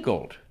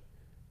entangled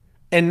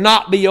and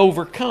not be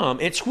overcome.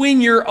 It's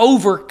when you're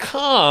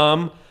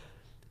overcome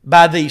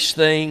by these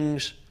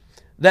things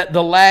that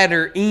the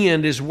latter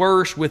end is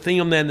worse with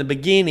them than the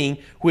beginning,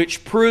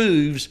 which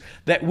proves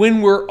that when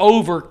we're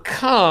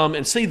overcome,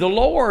 and see, the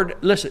Lord,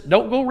 listen,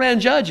 don't go around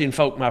judging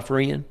folk, my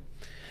friend.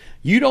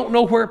 You don't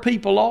know where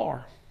people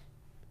are.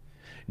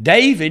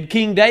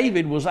 King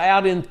David was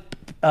out in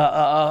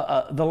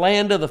the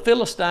land of the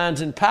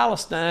Philistines in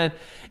Palestine,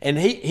 and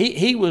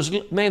he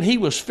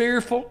was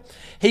fearful.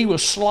 He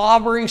was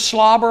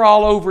slobber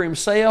all over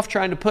himself,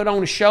 trying to put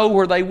on a show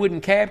where they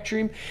wouldn't capture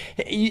him.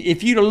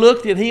 If you'd have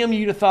looked at him,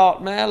 you'd have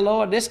thought, man,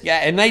 Lord, this guy,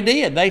 and they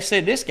did. They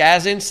said, this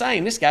guy's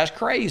insane. This guy's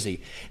crazy.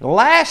 The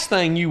last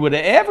thing you would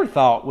have ever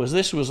thought was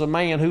this was a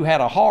man who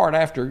had a heart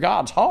after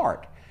God's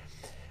heart.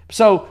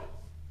 So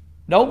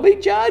Don't be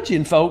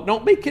judging folk.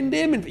 Don't be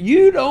condemning.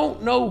 You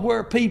don't know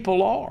where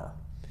people are.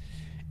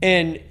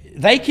 And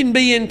they can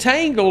be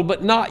entangled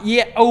but not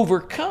yet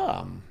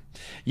overcome.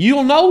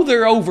 You'll know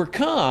they're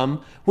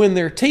overcome when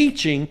they're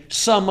teaching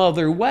some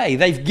other way.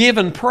 They've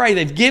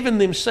given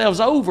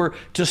themselves over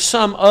to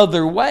some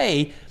other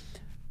way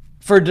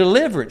for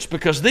deliverance,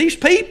 because these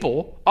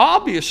people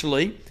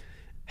obviously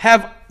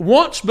have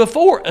once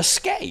before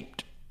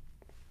escaped.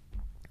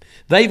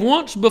 They've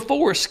once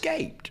before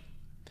escaped.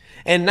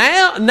 And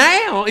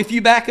now, if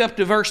you back up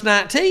to verse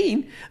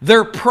 19,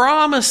 they're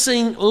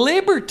promising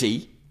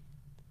liberty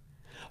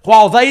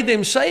while they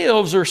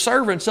themselves are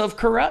servants of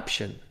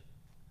corruption.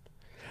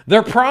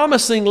 They're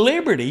promising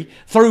liberty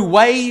through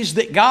ways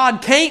that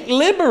God can't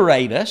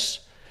liberate us.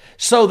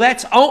 So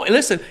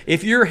listen,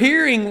 if you're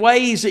hearing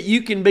ways that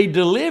you can be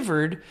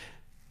delivered,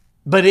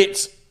 but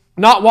it's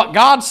not what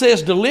God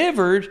says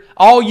delivered,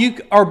 all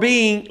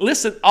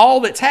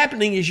that's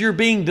happening is you're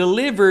being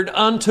delivered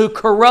unto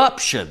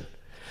corruption.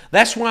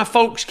 That's why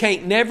folks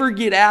can't never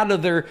get out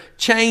of their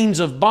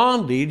chains of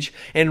bondage,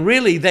 and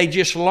really they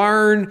just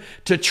learn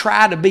to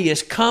try to be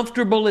as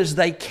comfortable as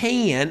they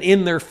can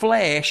in their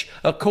flesh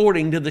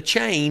according to the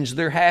chains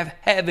they're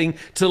having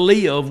to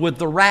live with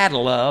the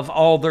rattle of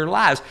all their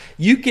lives.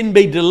 You can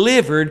be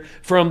delivered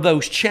from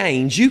those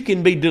chains. You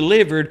can be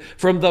delivered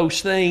from those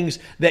things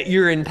that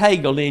you're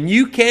entangled in.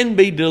 You can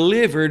be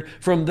delivered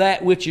from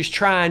that which is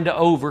trying to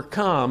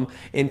overcome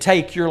and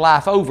take your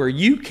life over.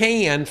 You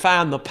can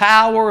find the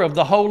power of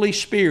the Holy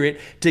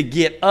Spirit to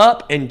get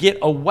up and get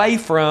away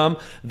from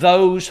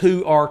those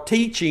who are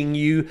teaching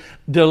you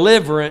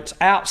deliverance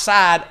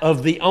outside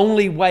of the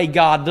only way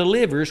God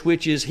delivers,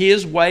 which is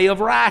His way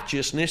of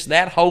righteousness,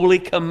 that holy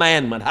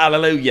commandment.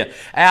 Hallelujah.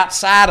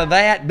 Outside of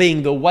that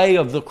being the way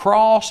of the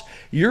cross,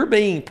 you're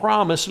being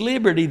promised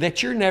liberty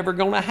that you're never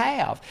going to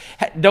have.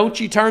 Don't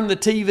you turn the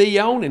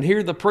TV on and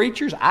hear the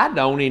preachers? I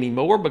don't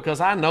anymore, because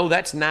I know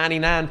that's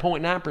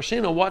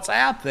 99.9% of what's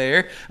out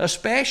there,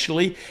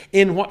 especially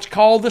in what's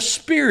called the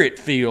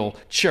Spirit-filled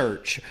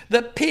church.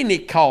 The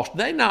Pentecost,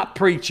 they're not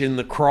preaching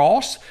the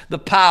cross, the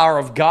power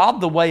of God,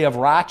 the way of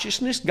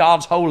righteousness,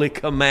 God's holy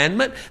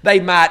commandment. They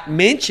might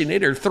mention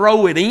it or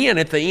throw it in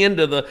at the end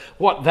of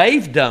what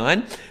they've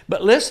done.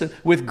 But listen,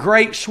 with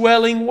great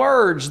swelling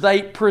words,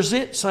 they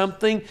present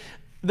something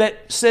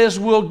that says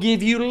we'll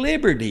give you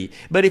liberty.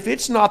 But if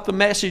it's not the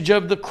message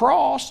of the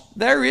cross,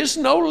 there is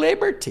no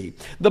liberty.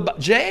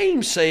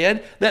 James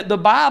said that the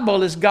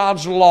Bible is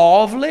God's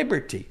law of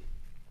liberty.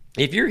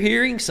 If you're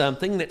hearing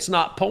something that's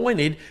not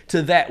pointed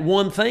to that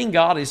one thing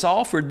God has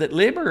offered that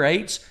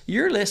liberates,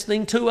 you're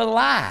listening to a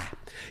lie.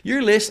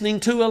 You're listening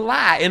to a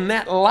lie. And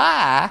that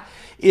lie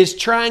is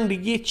trying to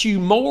get you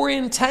more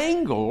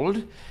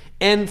entangled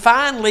and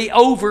finally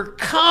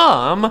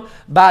overcome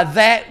by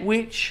that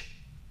which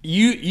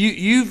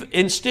you've,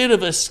 instead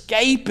of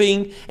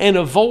escaping and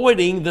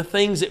avoiding the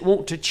things that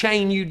want to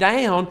chain you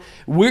down,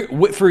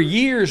 for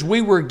years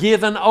we were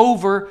given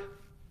over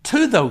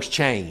to those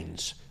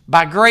chains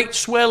by great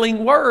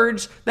swelling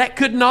words that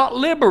could not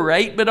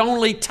liberate but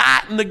only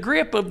tighten the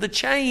grip of the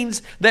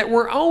chains that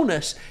were on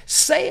us.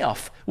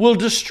 Self will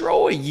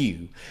destroy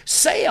you.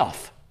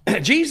 Self.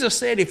 Jesus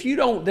said if you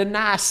don't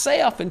deny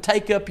self and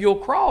take up your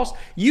cross,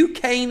 you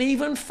can't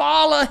even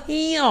follow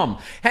Him.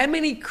 How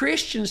many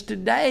Christians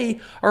today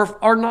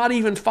are not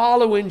even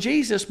following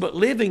Jesus but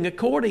living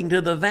according to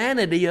the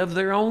vanity of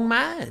their own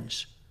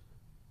minds?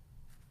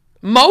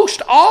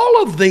 Most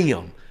all of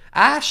them.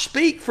 I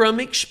speak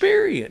from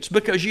experience,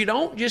 because you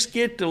don't just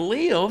get to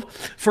live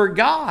for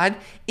God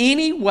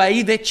any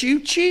way that you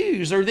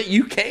choose or that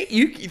you can't.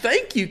 You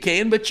think you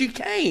can, but you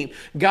can't.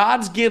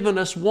 God's given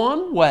us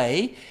one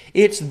way.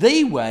 It's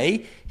the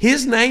way.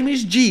 His name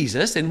is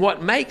Jesus, and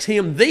what makes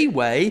Him the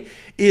way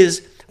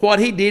is what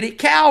He did at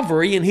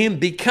Calvary and Him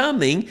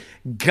becoming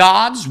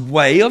God's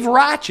way of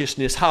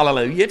righteousness.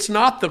 Hallelujah. It's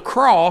not the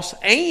cross,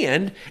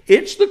 and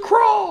it's the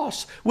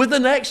cross with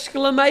an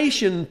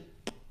exclamation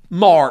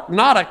mark,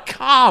 not a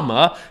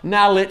comma.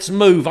 Now let's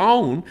move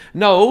on.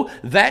 No,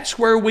 that's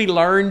where we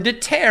learn to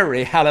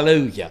tarry.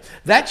 Hallelujah.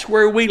 That's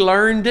where we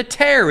learn to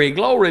tarry.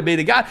 Glory be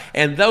to God.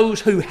 And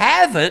those who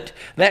haven't,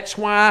 that's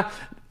why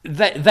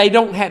they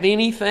don't have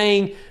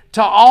anything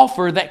to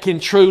offer that can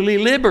truly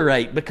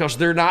liberate, because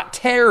they're not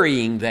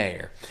tarrying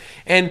there.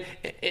 And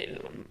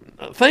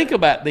think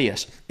about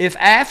this. If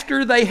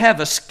after they have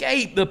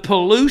escaped the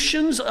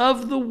pollutions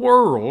of the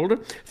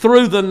world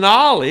through the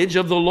knowledge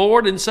of the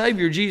Lord and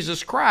Savior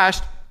Jesus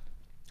Christ,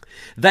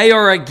 they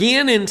are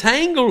again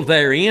entangled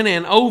therein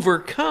and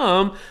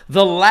overcome,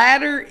 the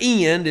latter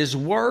end is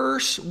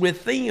worse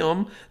with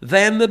them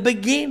than the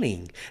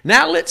beginning.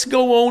 Now let's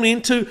go on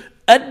into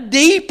a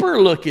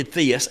deeper look at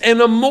this and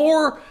a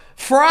more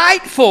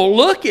frightful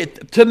look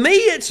at. To me,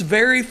 it's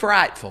very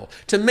frightful.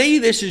 To me,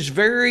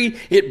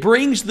 it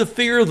brings the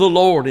fear of the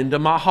Lord into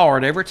my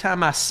heart every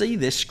time I see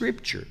this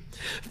scripture.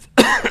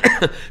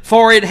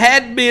 For it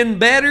had been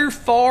better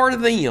for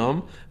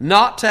them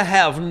not to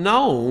have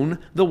known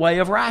the way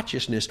of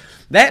righteousness.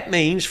 That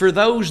means for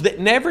those that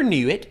never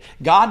knew it,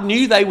 God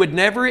knew they would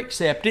never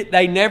accept it,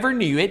 they never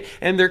knew it,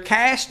 and they're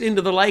cast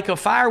into the lake of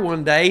fire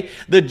one day.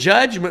 The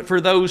judgment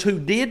for those who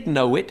did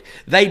know it,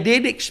 they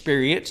did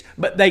experience,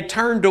 but they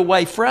turned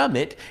away from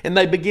it, and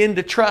they began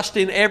to trust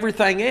in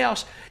everything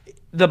else.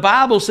 The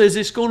Bible says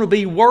it's going to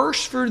be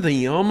worse for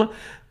them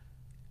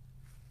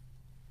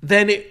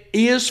than it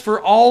is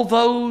for all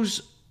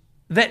those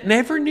that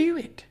never knew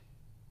it.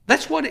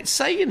 That's what it's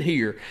saying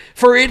here.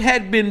 For it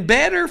had been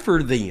better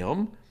for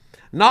them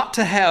not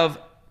to have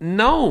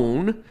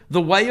known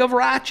the way of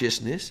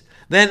righteousness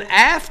than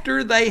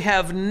after they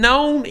have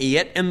known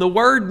it. And the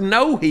word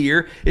know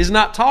here is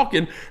not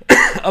talking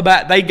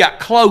about they got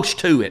close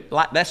to it.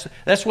 Like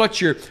that's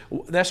what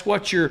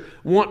your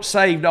once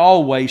saved,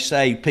 always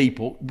saved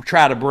people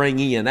try to bring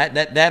in.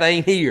 That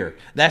ain't here.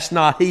 That's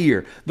not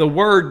here. The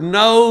word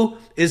know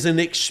is an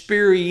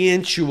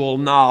experiential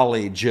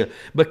knowledge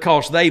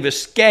because they've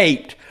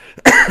escaped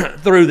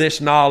through this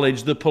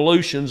knowledge the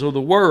pollutions of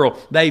the world.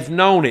 They've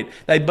known it.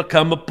 They've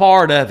become a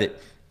part of it.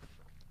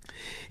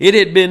 It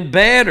had been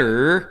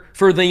better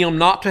for them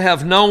not to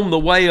have known the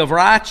way of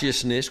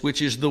righteousness,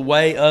 which is the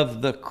way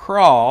of the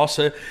cross.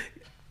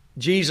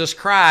 Jesus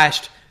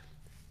Christ,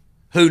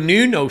 who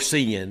knew no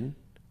sin,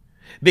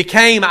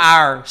 became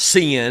our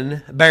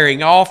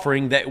sin-bearing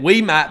offering that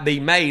we might be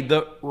made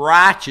the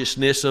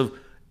righteousness of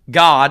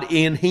God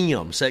in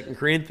Him. 2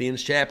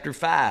 Corinthians chapter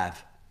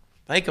 5.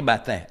 Think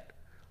about that.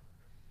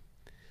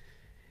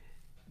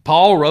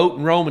 Paul wrote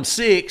in Romans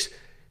 6,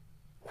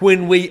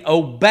 when we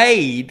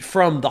obeyed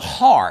from the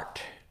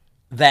heart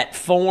that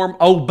form,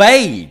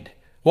 obeyed.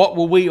 What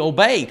will we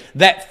obey?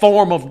 That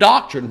form of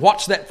doctrine.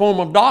 What's that form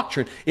of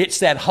doctrine? It's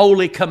that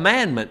holy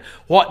commandment.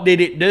 What did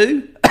it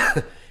do?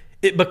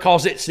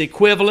 Because it's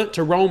equivalent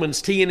to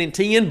Romans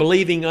 10:10,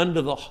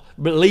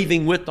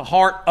 believing with the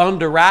heart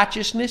unto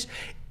righteousness.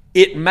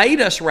 It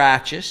made us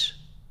righteous.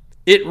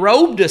 It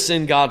robed us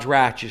in God's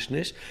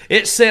righteousness.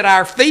 It set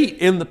our feet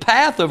in the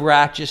path of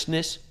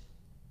righteousness.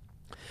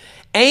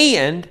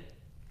 And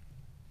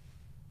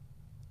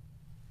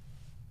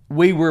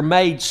we were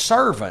made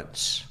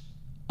servants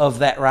of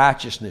that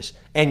righteousness.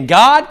 And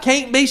God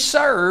can't be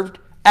served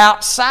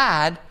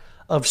outside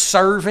of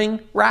serving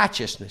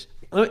righteousness.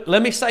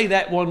 Let me say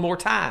that one more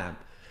time.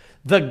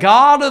 The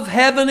God of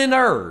heaven and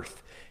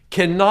earth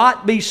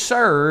cannot be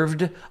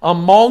served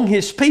among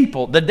His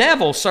people. The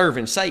devil's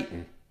serving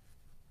Satan.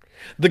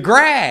 The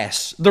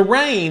grass, the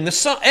rain, the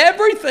sun,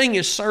 everything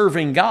is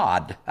serving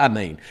God.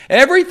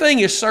 Everything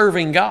is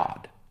serving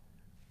God.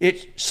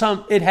 It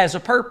has a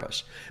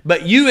purpose.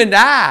 But you and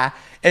I,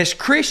 as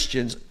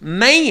Christians,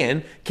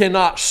 man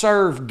cannot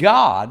serve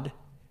God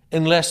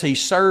unless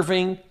he's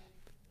serving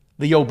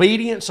the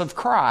obedience of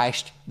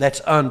Christ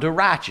that's unto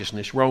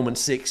righteousness. Romans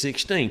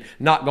 6:16.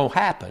 Not going to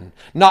happen.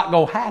 Not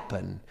going to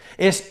happen.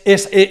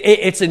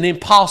 It's an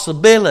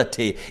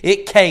impossibility.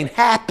 It can't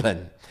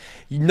happen.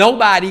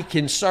 Nobody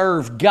can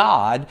serve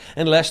God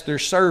unless they're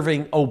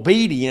serving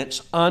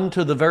obedience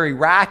unto the very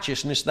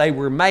righteousness they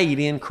were made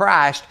in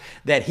Christ,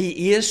 that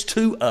He is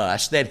to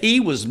us, that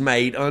He was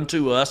made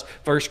unto us,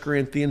 1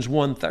 Corinthians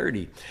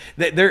 1:30.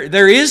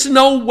 There is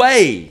no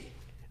way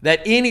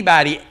that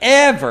anybody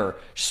ever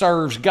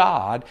serves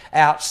God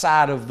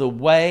outside of the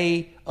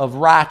way of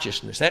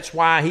righteousness. That's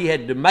why He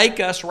had to make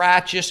us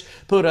righteous,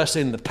 put us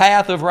in the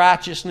path of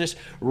righteousness,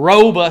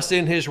 robe us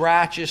in His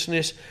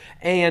righteousness,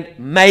 and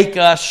make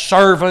us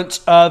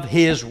servants of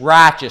His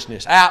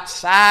righteousness.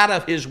 Outside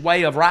of His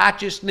way of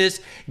righteousness,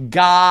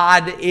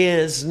 God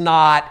is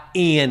not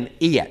in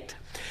it.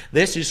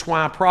 This is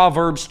why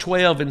Proverbs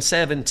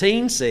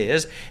 12:17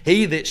 says,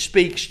 He that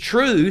speaks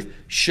truth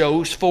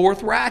shows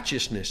forth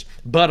righteousness,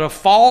 but a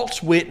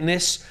false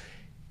witness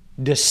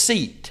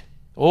deceit.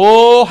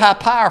 Oh, how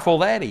powerful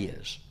that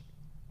is.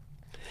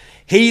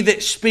 He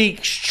that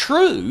speaks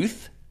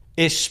truth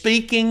is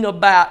speaking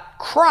about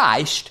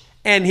Christ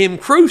and Him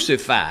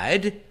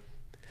crucified,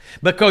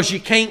 because you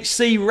can't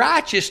see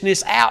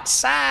righteousness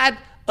outside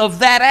of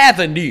that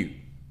avenue.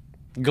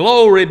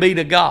 Glory be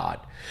to God.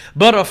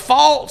 But a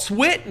false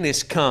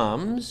witness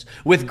comes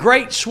with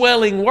great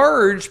swelling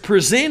words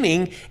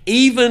presenting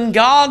even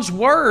God's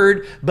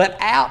word, but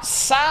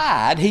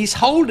outside, he's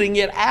holding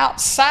it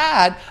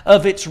outside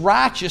of its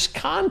righteous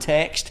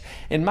context.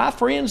 And my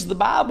friends, the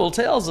Bible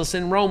tells us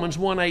in Romans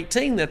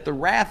 1:18 that the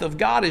wrath of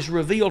God is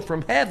revealed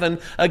from heaven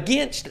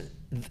against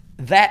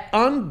that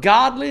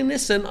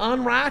ungodliness and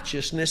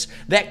unrighteousness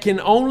that can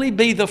only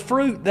be the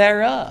fruit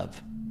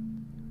thereof.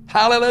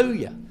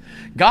 Hallelujah.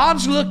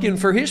 God's looking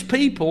for His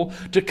people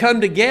to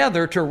come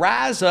together, to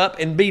rise up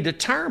and be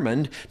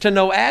determined to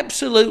know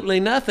absolutely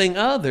nothing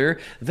other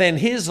than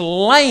His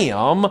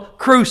Lamb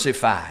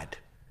crucified.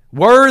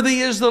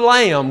 Worthy is the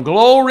Lamb.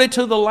 Glory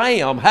to the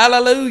Lamb.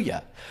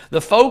 Hallelujah. The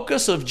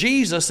focus of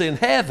Jesus in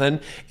heaven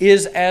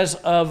is as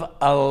of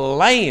a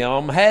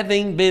lamb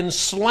having been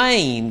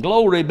slain.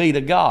 Glory be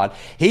to God.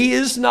 He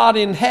is not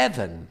in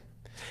heaven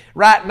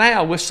right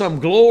now with some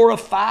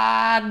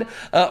glorified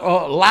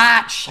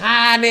light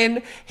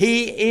shining.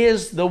 He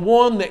is the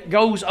one that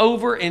goes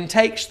over and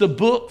takes the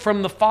book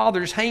from the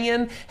Father's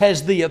hand,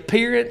 has the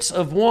appearance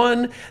of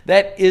one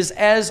that is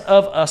as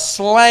of a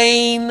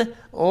slain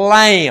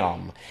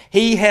lamb.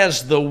 He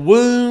has the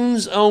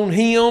wounds on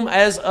him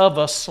as of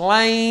a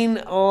slain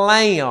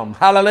lamb.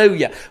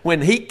 Hallelujah.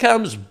 When he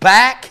comes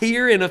back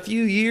here in a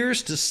few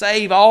years to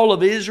save all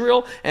of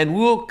Israel, and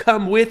we'll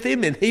come with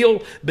him, and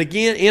he'll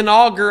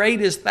inaugurate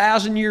his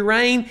 1,000-year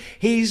reign,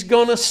 he's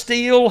going to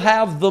still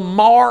have the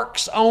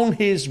marks on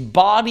his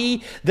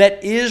body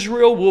that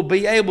Israel will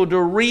be able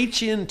to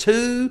reach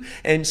into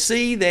and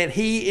see that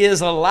he is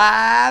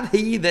alive.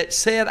 He that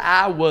said,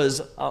 I was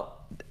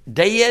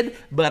dead,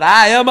 but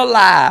I am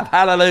alive.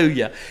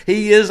 Hallelujah.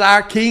 He is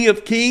our King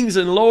of Kings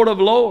and Lord of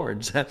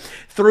Lords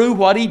through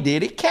what he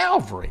did at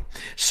Calvary.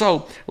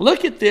 So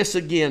look at this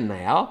again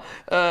now.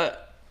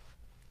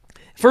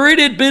 For it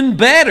had been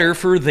better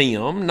for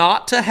them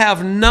not to have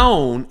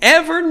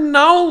ever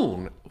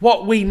known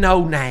what we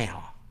know now.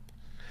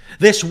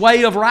 This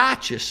way of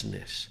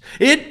righteousness.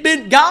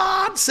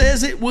 God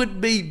says it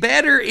would be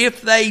better if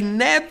they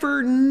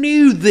never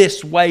knew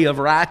this way of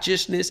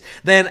righteousness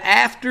than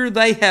after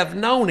they have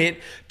known it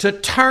to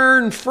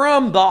turn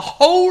from the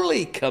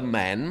holy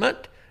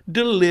commandment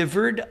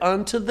delivered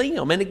unto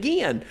them. And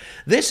again,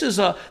 this is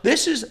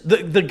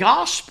the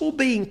gospel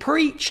being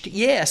preached.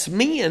 Yes,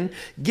 men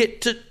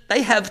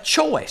they have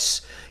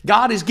choice.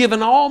 God has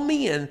given all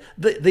men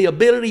the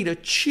ability to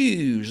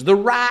choose, the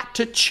right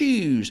to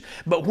choose.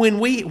 But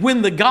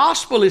when the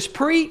gospel is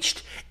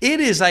preached, it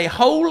is a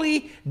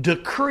holy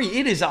decree.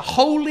 It is a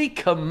holy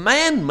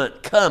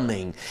commandment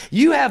coming.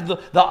 You have the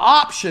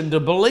option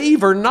to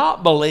believe or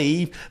not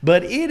believe,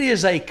 but it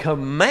is a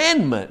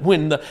commandment.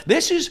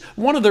 This is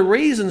one of the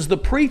reasons the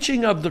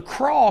preaching of the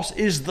cross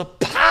is the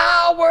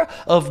power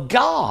of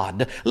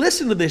God.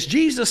 Listen to this.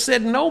 Jesus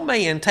said, no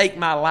man take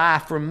my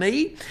life from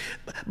me,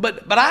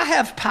 but I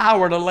have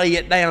power to lay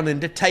it down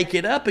and to take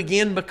it up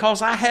again,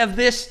 because I have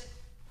this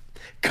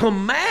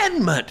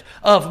commandment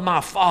of my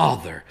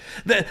Father.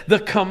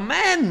 The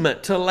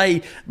commandment to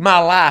lay my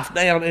life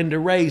down and to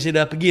raise it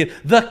up again.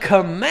 The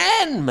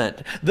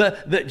commandment.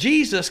 The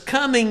Jesus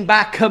coming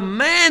by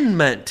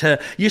commandment.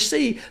 You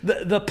see,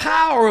 the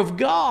power of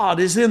God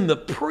is in the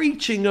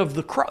preaching of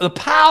the cross. The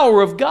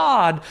power of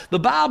God, the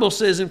Bible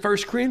says in 1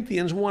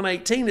 Corinthians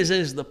 1:18,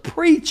 is the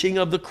preaching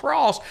of the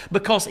cross,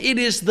 because it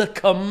is the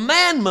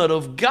commandment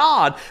of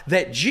God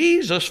that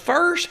Jesus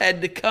first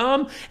had to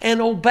come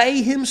and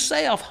obey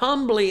himself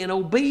humbly and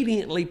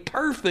obediently,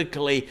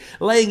 perfectly,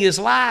 laying his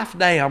life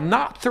down,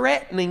 not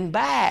threatening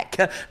back,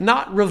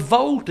 not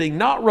revolting,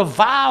 not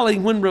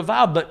reviling when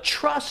reviled, but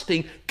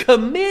trusting,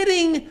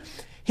 committing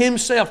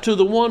himself to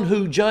the one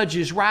who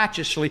judges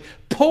righteously,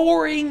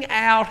 pouring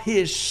out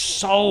his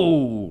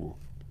soul.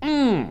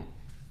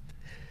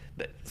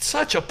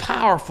 Such a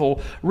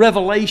powerful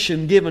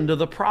revelation given to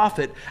the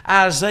prophet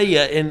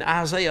Isaiah in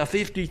Isaiah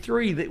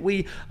 53 that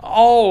we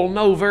all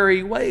know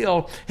very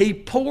well. He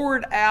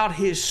poured out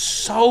his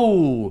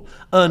soul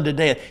unto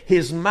death.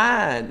 His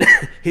mind,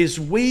 his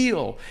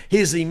will,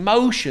 his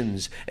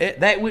emotions,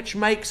 that which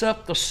makes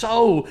up the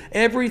soul,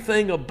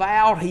 everything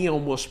about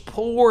him was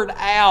poured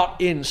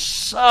out in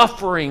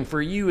suffering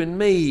for you and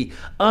me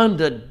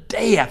unto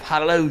death.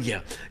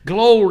 Hallelujah.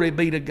 Glory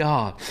be to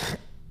God.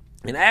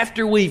 And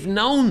after we've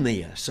known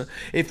this,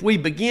 if we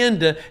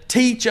begin to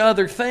teach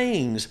other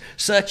things,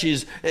 such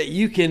as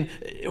you can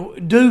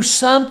do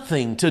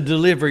something to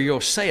deliver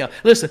yourself.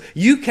 Listen,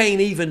 you can't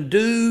even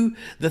do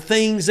the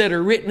things that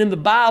are written in the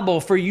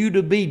Bible for you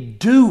to be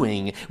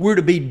doing. We're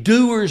to be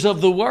doers of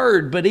the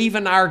Word, but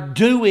even our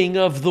doing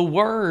of the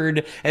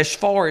Word as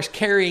far as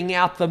carrying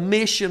out the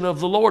mission of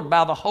the Lord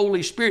by the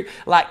Holy Spirit,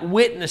 like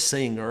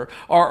witnessing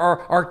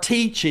or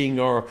teaching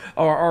or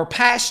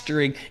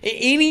pastoring,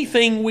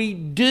 anything we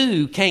do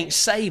can't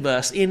save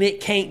us, and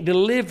it can't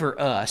deliver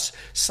us.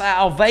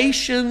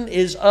 Salvation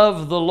is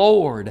of the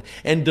Lord,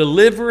 and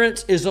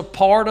deliverance is a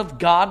part of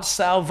God's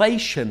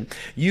salvation.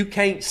 You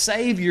can't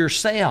save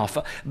yourself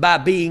by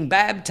being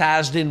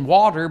baptized in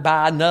water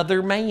by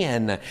another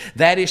man.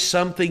 That is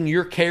something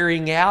you're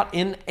carrying out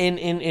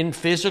in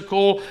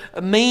physical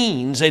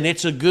means, and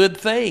it's a good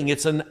thing.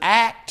 It's an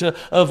act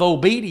of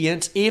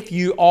obedience if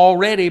you're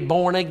already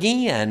born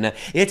again.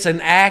 It's an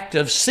act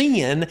of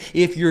sin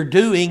if you're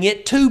doing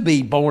it to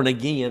be born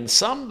again.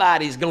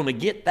 Somebody's going to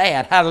get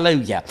that.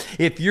 Hallelujah.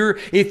 If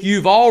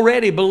you've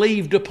already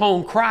believed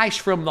upon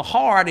Christ from the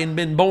heart and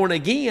been born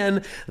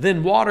again,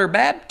 then water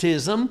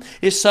baptism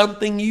is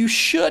something you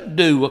should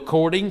do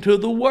according to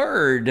the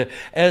Word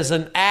as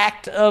an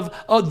act of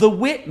the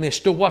witness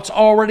to what's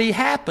already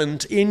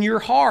happened in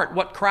your heart,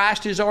 what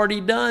Christ has already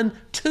done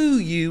to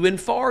you and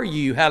for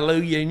you.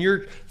 Hallelujah. And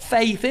your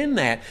faith in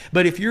that.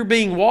 But if you're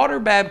being water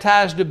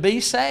baptized to be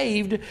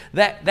saved,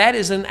 that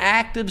is an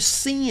act of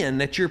sin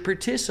that you're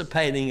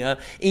participating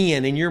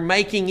in. And you're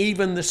making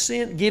even the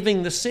sin,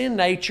 giving the sin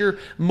nature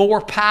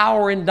more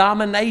power and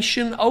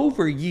domination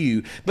over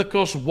you.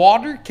 Because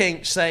water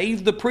can't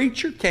save, the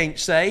preacher can't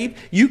save,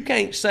 you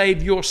can't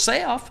save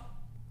yourself.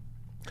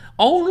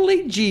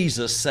 Only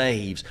Jesus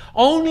saves.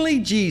 Only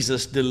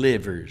Jesus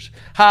delivers.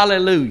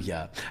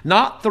 Hallelujah.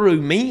 Not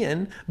through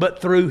men,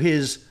 but through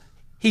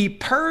He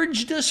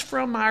purged us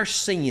from our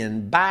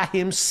sin by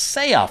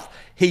Himself,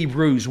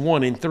 Hebrews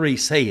 1:3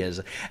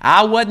 says.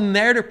 I wasn't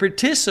there to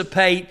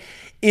participate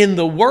in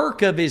the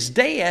work of His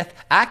death.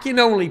 I can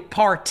only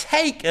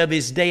partake of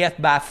His death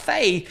by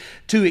faith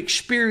to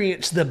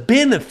experience the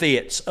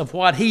benefits of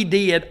what He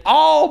did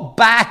all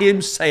by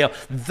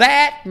Himself.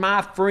 That,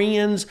 my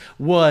friends,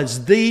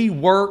 was the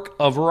work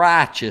of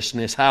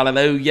righteousness.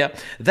 Hallelujah.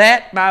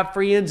 That, my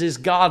friends, is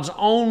God's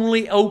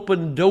only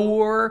open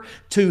door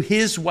to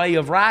His way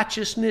of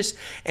righteousness,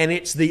 and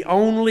it's the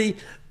only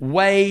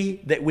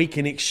way that we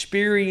can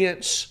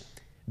experience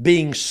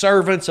being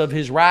servants of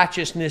His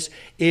righteousness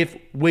if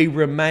we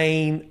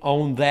remain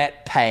on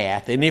that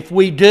path. And if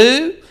we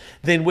do,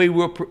 then we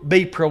will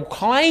be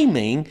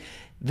proclaiming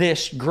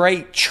this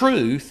great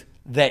truth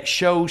that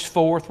shows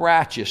forth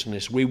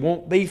righteousness. We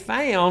won't be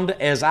found,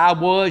 as I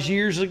was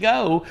years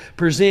ago,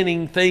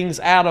 presenting things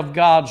out of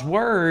God's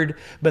Word,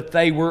 but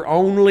they were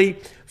only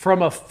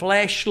from a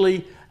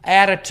fleshly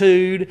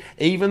attitude,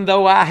 even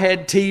though I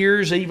had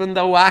tears, even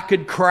though I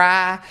could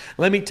cry.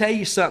 Let me tell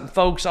you something,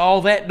 folks,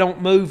 all that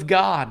don't move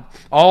God.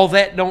 All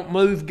that don't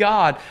move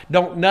God.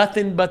 Don't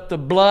nothing but the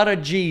blood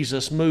of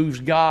Jesus moves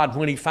God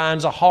when He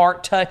finds a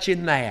heart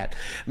touching that.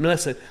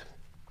 Listen,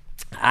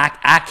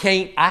 I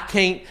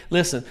can't,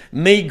 listen,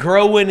 me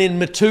growing and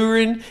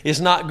maturing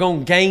is not going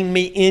to gain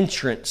me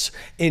entrance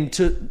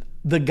into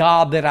the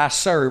God that I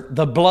serve.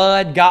 The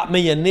blood got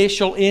me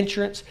initial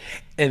entrance,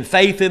 and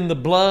faith in the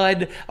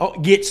blood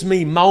gets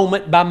me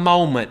moment by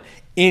moment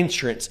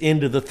entrance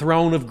into the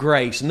throne of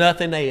grace.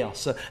 Nothing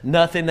else.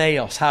 Nothing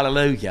else.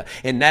 Hallelujah.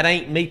 And that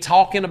ain't me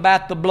talking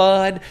about the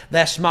blood.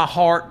 That's my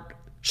heart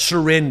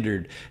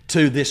surrendered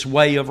to this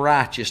way of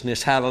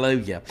righteousness.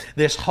 Hallelujah.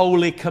 This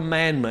holy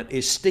commandment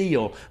is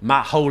still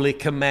my holy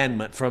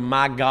commandment from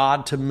my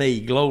God to me.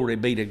 Glory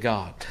be to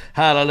God.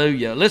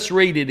 Hallelujah. Let's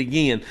read it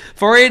again.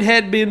 For it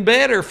had been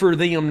better for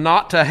them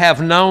not to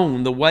have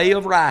known the way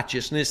of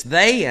righteousness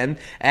than,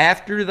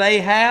 after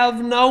they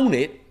have known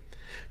it,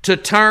 to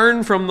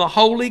turn from the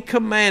holy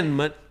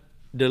commandment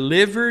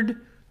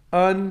delivered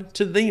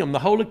unto them. The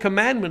holy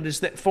commandment is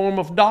that form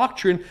of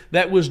doctrine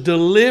that was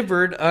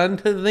delivered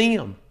unto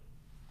them.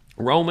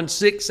 Romans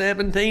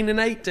 6:17 and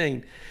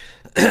 18.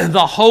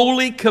 The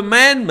holy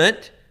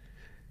commandment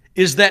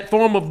is that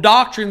form of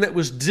doctrine that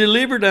was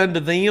delivered unto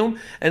them.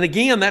 And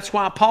again, that's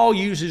why Paul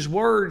uses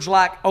words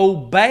like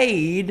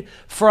obeyed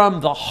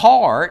from the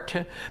heart,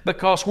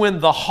 because when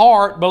the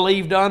heart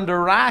believed unto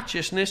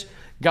righteousness,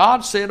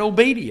 God said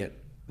obedient.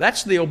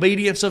 That's the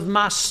obedience of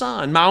my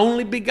Son, my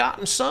only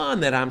begotten Son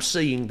that I'm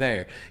seeing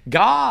there.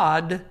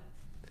 God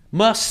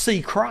must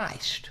see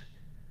Christ.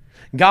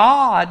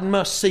 God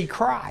must see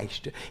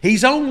Christ.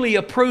 He's only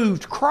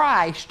approved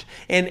Christ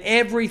and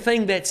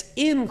everything that's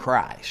in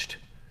Christ.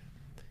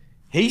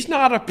 He's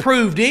not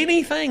approved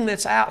anything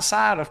that's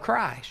outside of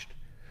Christ.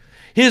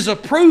 His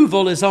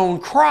approval is on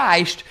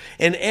Christ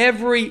and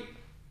every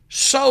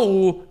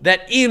soul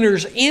that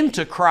enters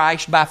into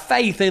Christ by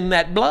faith in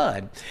that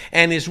blood.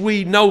 And as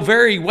we know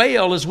very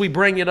well, as we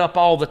bring it up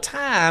all the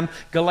time,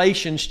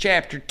 Galatians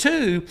chapter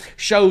 2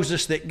 shows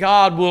us that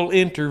God will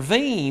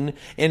intervene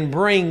and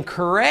bring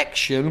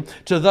correction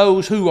to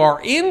those who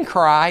are in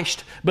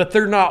Christ, but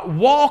they're not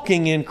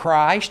walking in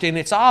Christ. And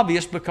it's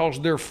obvious because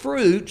their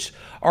fruits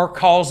are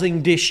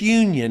causing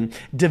disunion,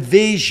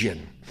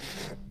 division.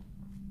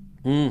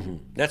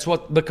 That's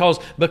what,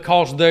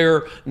 because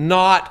they're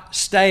not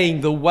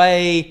staying the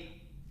way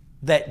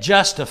that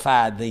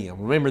justified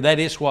them. Remember, that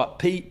is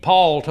what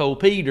Paul told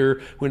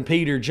Peter when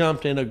Peter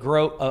jumped in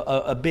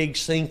a big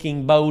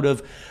sinking boat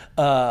of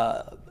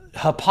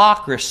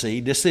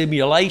hypocrisy,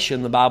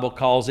 dissimulation, the Bible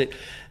calls it,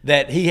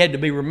 that he had to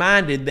be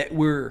reminded that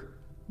we're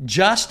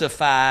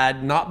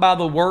justified not by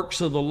the works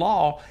of the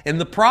law.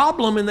 And the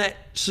problem in that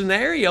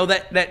scenario,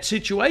 that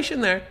situation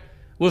there,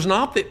 was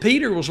not that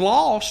Peter was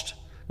lost,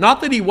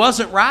 not that he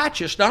wasn't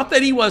righteous, not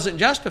that he wasn't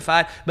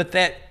justified, but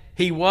that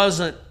he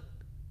wasn't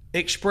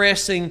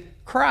expressing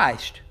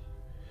Christ.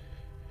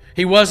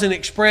 He wasn't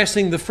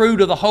expressing the fruit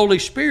of the Holy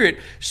Spirit.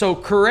 So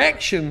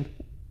correction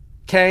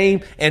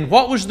came, and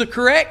what was the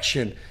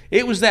correction?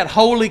 It was that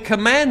holy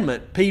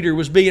commandment Peter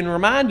was being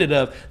reminded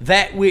of.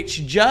 That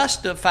which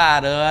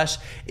justified us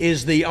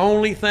is the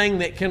only thing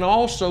that can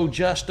also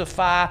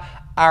justify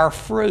our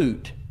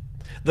fruit.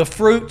 The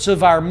fruits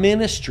of our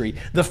ministry,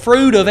 the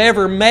fruit of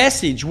every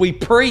message we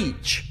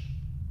preach.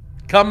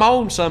 Come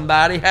on,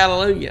 somebody,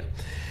 hallelujah.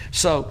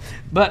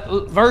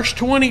 But verse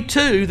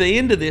 22, the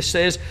end of this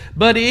says,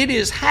 "But it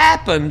is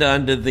happened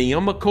unto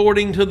them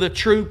according to the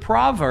true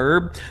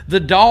proverb, the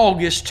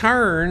dog is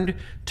turned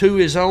to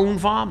his own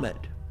vomit."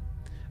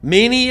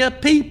 Many a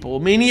people,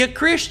 many a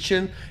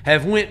Christian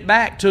have went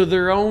back to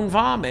their own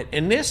vomit.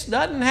 And this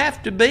doesn't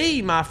have to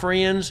be, my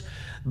friends,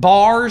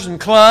 bars and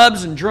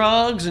clubs and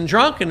drugs and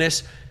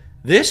drunkenness.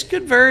 This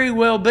could very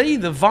well be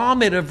the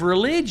vomit of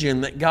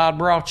religion that God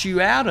brought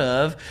you out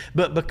of,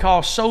 but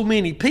because so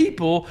many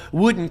people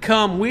wouldn't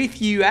come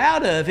with you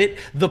out of it,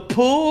 the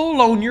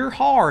pull on your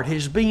heart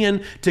has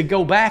been to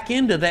go back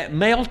into that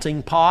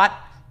melting pot,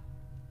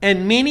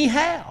 and many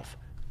have,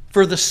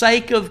 for the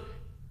sake of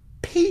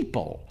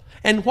people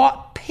and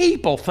what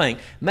people think.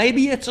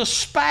 Maybe it's a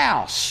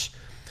spouse.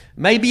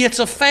 Maybe it's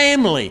a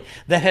family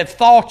that have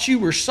thought you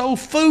were so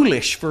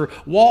foolish for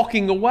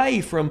walking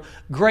away from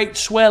great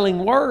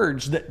swelling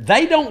words that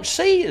they don't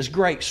see as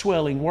great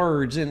swelling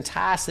words,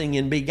 enticing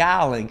and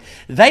beguiling.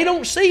 They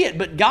don't see it,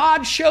 but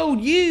God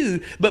showed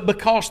you. But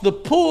because the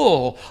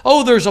pull,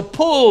 there's a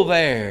pull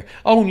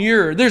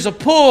there's a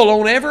pull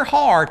on every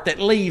heart that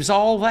leaves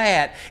all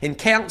that and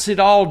counts it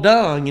all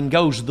dung and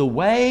goes the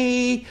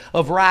way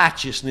of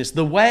righteousness,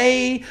 the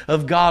way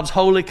of God's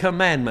holy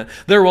commandment.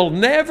 There will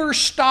never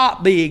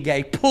stop being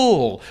a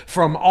pull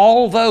from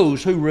all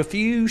those who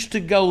refuse to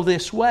go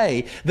this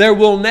way. There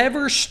will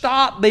never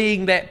stop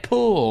being that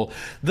pull.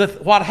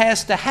 What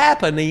has to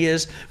happen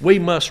is we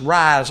must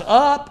rise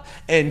up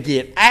and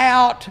get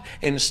out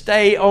and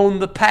stay on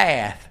the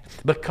path,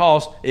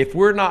 because if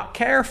we're not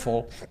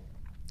careful,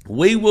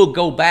 we will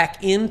go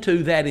back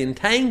into that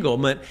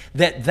entanglement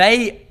that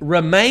they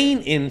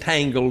remain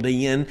entangled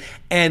in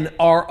and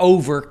are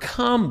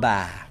overcome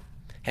by.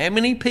 How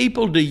many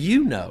people do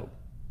you know?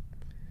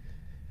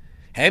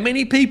 How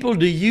many people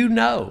do you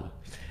know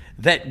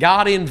that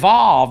got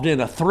involved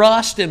in a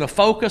thrust and a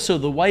focus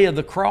of the way of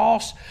the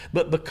cross,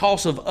 but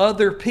because of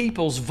other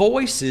people's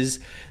voices,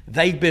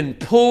 they've been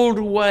pulled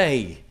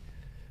away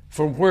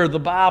from where the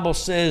Bible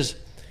says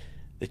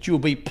that you'll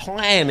be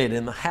planted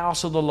in the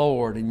house of the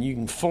Lord and you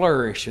can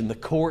flourish in the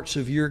courts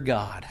of your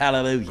God.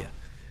 Hallelujah.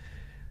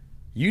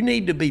 You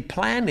need to be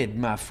planted,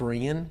 my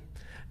friend.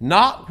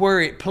 Not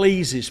where it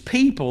pleases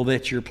people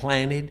that you're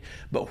planted,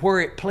 but where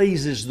it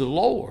pleases the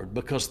Lord,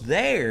 because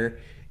there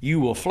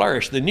you will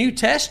flourish. The New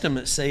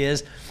Testament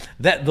says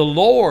that the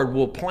Lord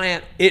will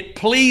plant. It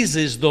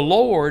pleases the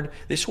Lord.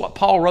 This is what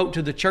Paul wrote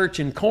to the church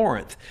in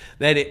Corinth,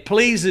 that it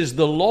pleases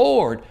the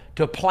Lord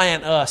to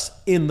plant us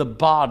in the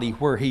body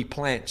where He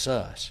plants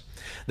us.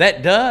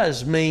 That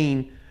does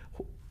mean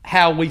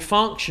how we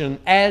function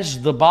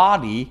as the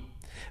body,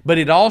 but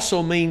it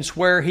also means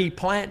where He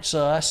plants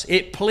us.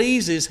 It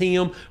pleases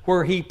Him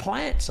where He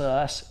plants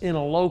us in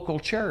a local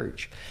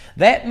church.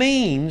 That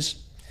means,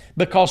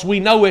 because we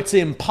know it's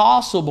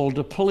impossible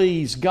to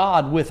please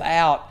God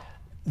without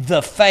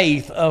the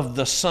faith of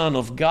the Son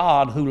of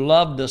God who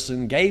loved us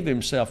and gave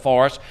Himself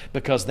for us,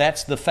 because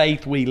that's the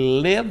faith we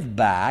live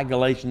by,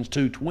 Galatians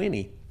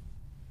 2:20.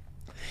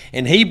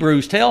 And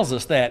Hebrews tells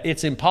us that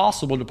it's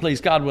impossible to please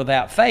God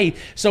without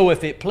faith. So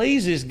if it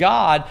pleases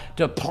God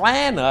to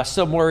plant us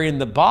somewhere in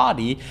the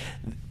body,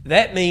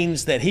 that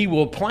means that He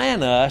will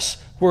plant us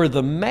where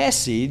the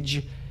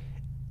message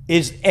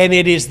is, and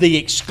it is the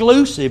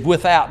exclusive,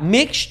 without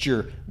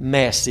mixture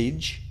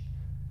message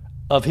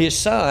of His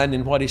Son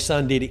and what His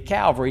Son did at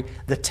Calvary,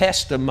 the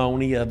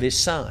testimony of His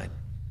Son.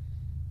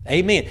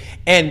 Amen.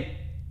 And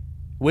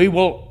we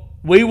will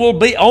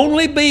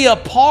only be a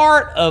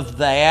part of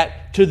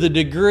that to the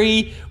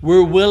degree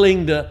we're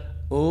willing to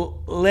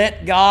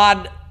let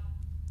God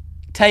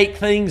take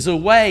things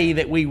away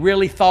that we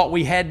really thought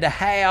we had to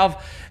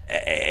have.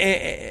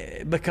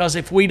 Because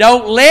if we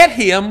don't let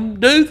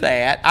Him do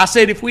that,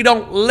 if we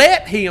don't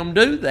let Him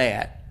do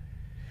that,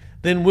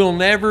 then we'll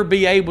never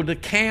be able to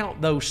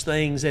count those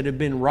things that have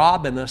been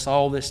robbing us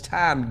all this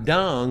time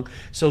dung,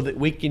 so that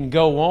we can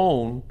go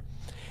on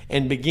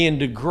and begin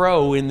to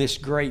grow in this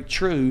great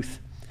truth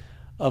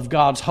of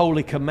God's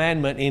holy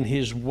commandment in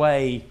His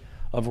way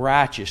of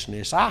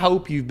righteousness. I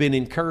hope you've been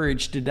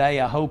encouraged today.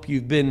 I hope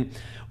you've been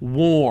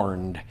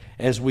warned,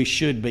 as we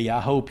should be. I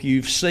hope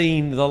you've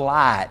seen the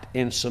light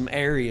in some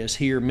areas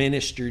here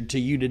ministered to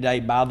you today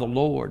by the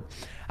Lord.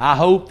 I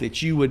hope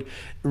that you would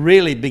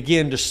really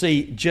begin to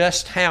see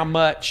just how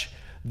much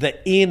the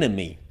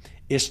enemy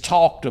is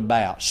talked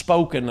about,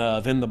 spoken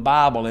of in the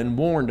Bible and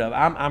warned of.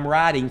 I'm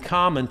writing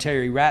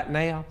commentary right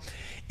now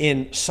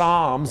in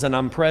Psalms, and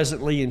I'm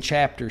presently in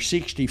chapter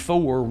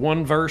 64,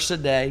 one verse a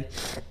day.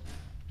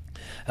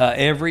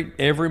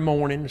 Every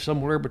morning,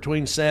 somewhere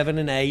between 7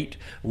 and 8,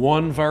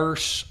 one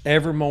verse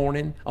every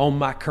morning on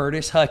my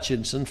Curtis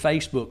Hutchinson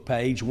Facebook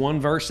page, one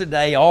verse a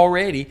day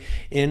already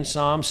in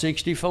Psalm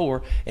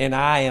 64, and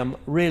I am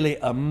really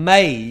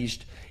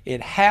amazed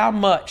at how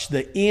much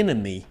the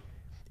enemy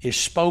is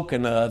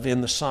spoken of in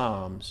the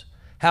Psalms,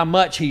 how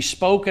much he's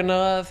spoken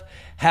of,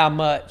 how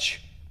much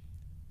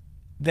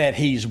that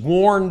he's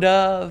warned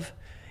of,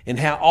 and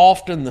how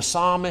often the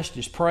psalmist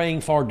is praying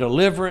for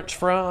deliverance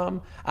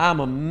from. I'm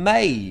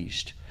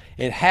amazed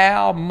at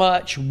how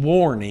much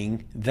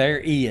warning there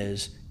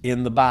is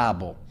in the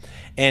Bible.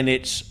 And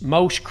it's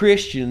most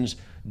Christians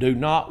do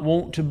not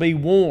want to be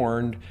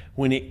warned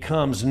when it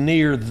comes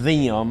near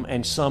them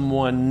and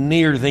someone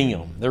near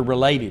them they're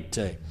related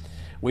to.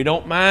 We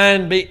don't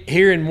mind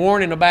hearing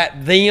warning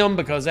about them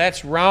because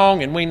that's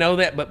wrong and we know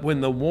that, but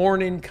when the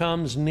warning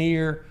comes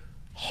near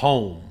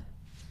home,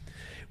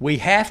 we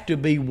have to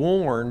be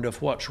warned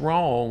of what's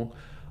wrong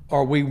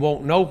or we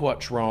won't know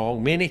what's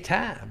wrong many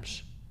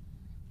times.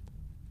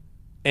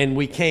 And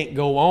we can't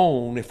go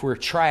on if we're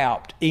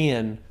trapped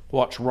in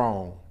what's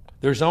wrong.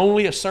 There's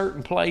only a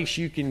certain place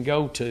you can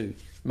go to,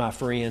 my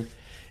friend,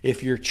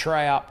 if you're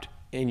trapped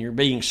and you're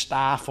being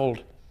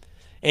stifled,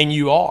 and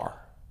you are.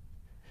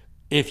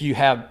 If you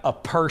have a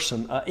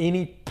person,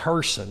 any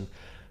person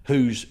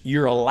who's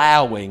you're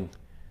allowing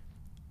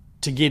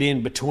to get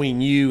in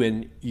between you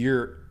and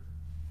your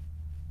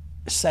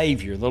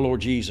Savior, the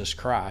Lord Jesus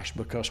Christ,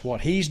 because what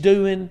He's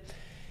doing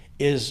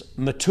is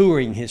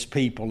maturing His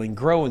people and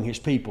growing His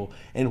people.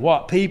 And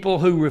what people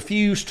who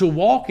refuse to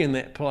walk in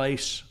that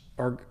place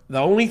are, the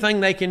only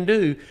thing they can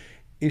do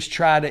is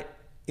try to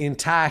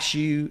entice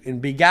you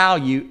and beguile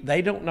you.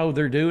 They don't know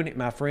they're doing it,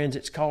 my friends.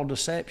 It's called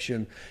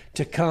deception,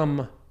 to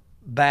come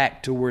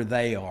back to where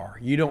they are.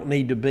 You don't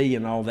need to be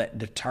in all that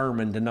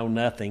determined to know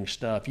nothing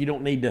stuff. You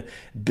don't need to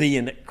be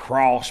in that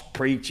cross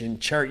preaching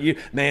church.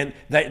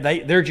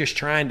 They're just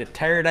trying to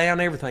tear down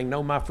everything.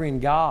 No, my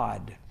friend,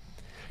 God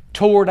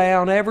tore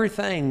down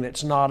everything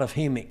that's not of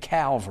Him at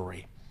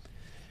Calvary.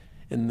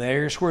 And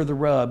there's where the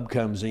rub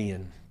comes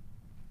in.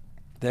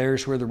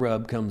 There's where the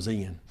rub comes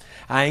in.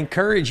 I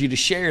encourage you to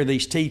share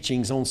these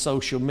teachings on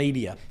social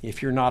media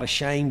if you're not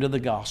ashamed of the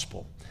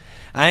gospel.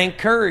 I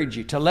encourage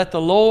you to let the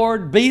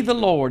Lord be the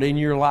Lord in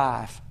your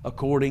life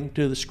according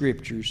to the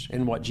Scriptures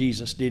and what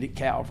Jesus did at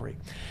Calvary.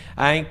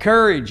 I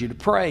encourage you to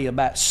pray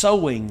about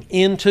sowing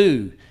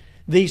into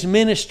these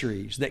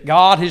ministries that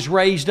God has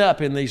raised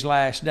up in these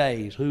last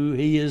days, who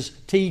He is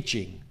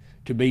teaching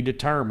to be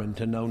determined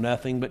to know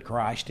nothing but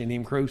Christ and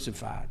Him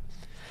crucified.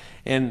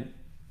 And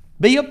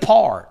be a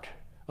part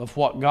of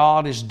what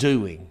God is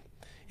doing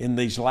in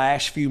these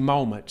last few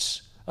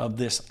moments of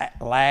this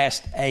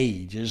last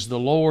age, as the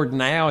Lord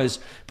now has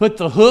put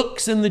the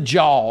hooks in the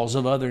jaws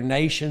of other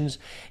nations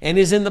and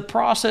is in the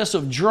process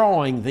of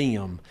drawing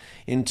them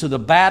into the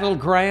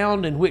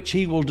battleground in which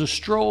He will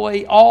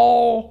destroy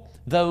all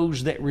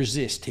those that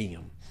resist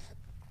Him.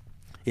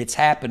 It's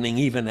happening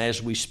even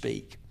as we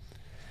speak.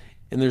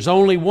 And there's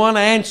only one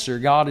answer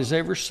God has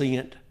ever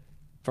sent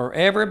for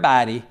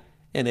everybody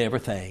and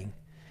everything,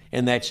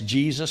 and that's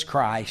Jesus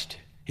Christ,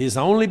 His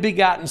only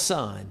begotten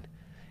Son,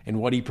 and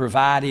what He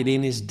provided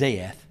in His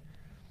death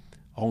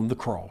on the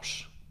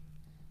cross.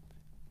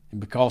 And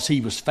because He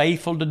was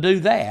faithful to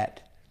do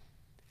that,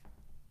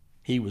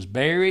 He was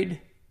buried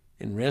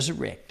and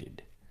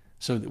resurrected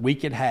so that we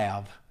could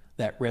have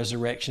that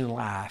resurrection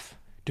life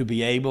to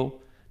be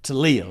able to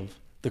live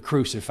the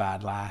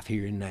crucified life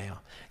here and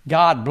now.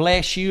 God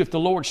bless you. If the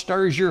Lord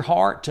stirs your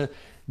heart to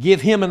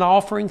give Him an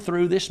offering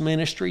through this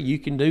ministry, you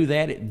can do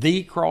that at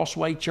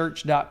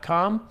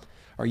thecrosswaychurch.com.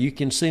 Or you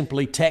can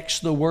simply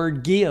text the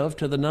word GIVE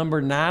to the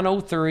number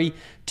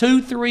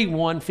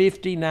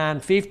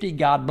 903-231-5950.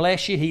 God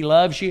bless you. He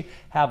loves you.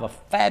 Have a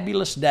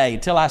fabulous day.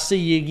 Till I see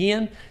you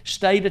again,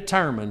 stay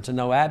determined to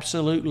know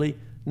absolutely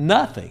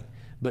nothing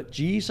but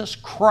Jesus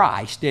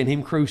Christ and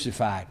Him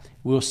crucified.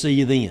 We'll see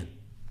you then.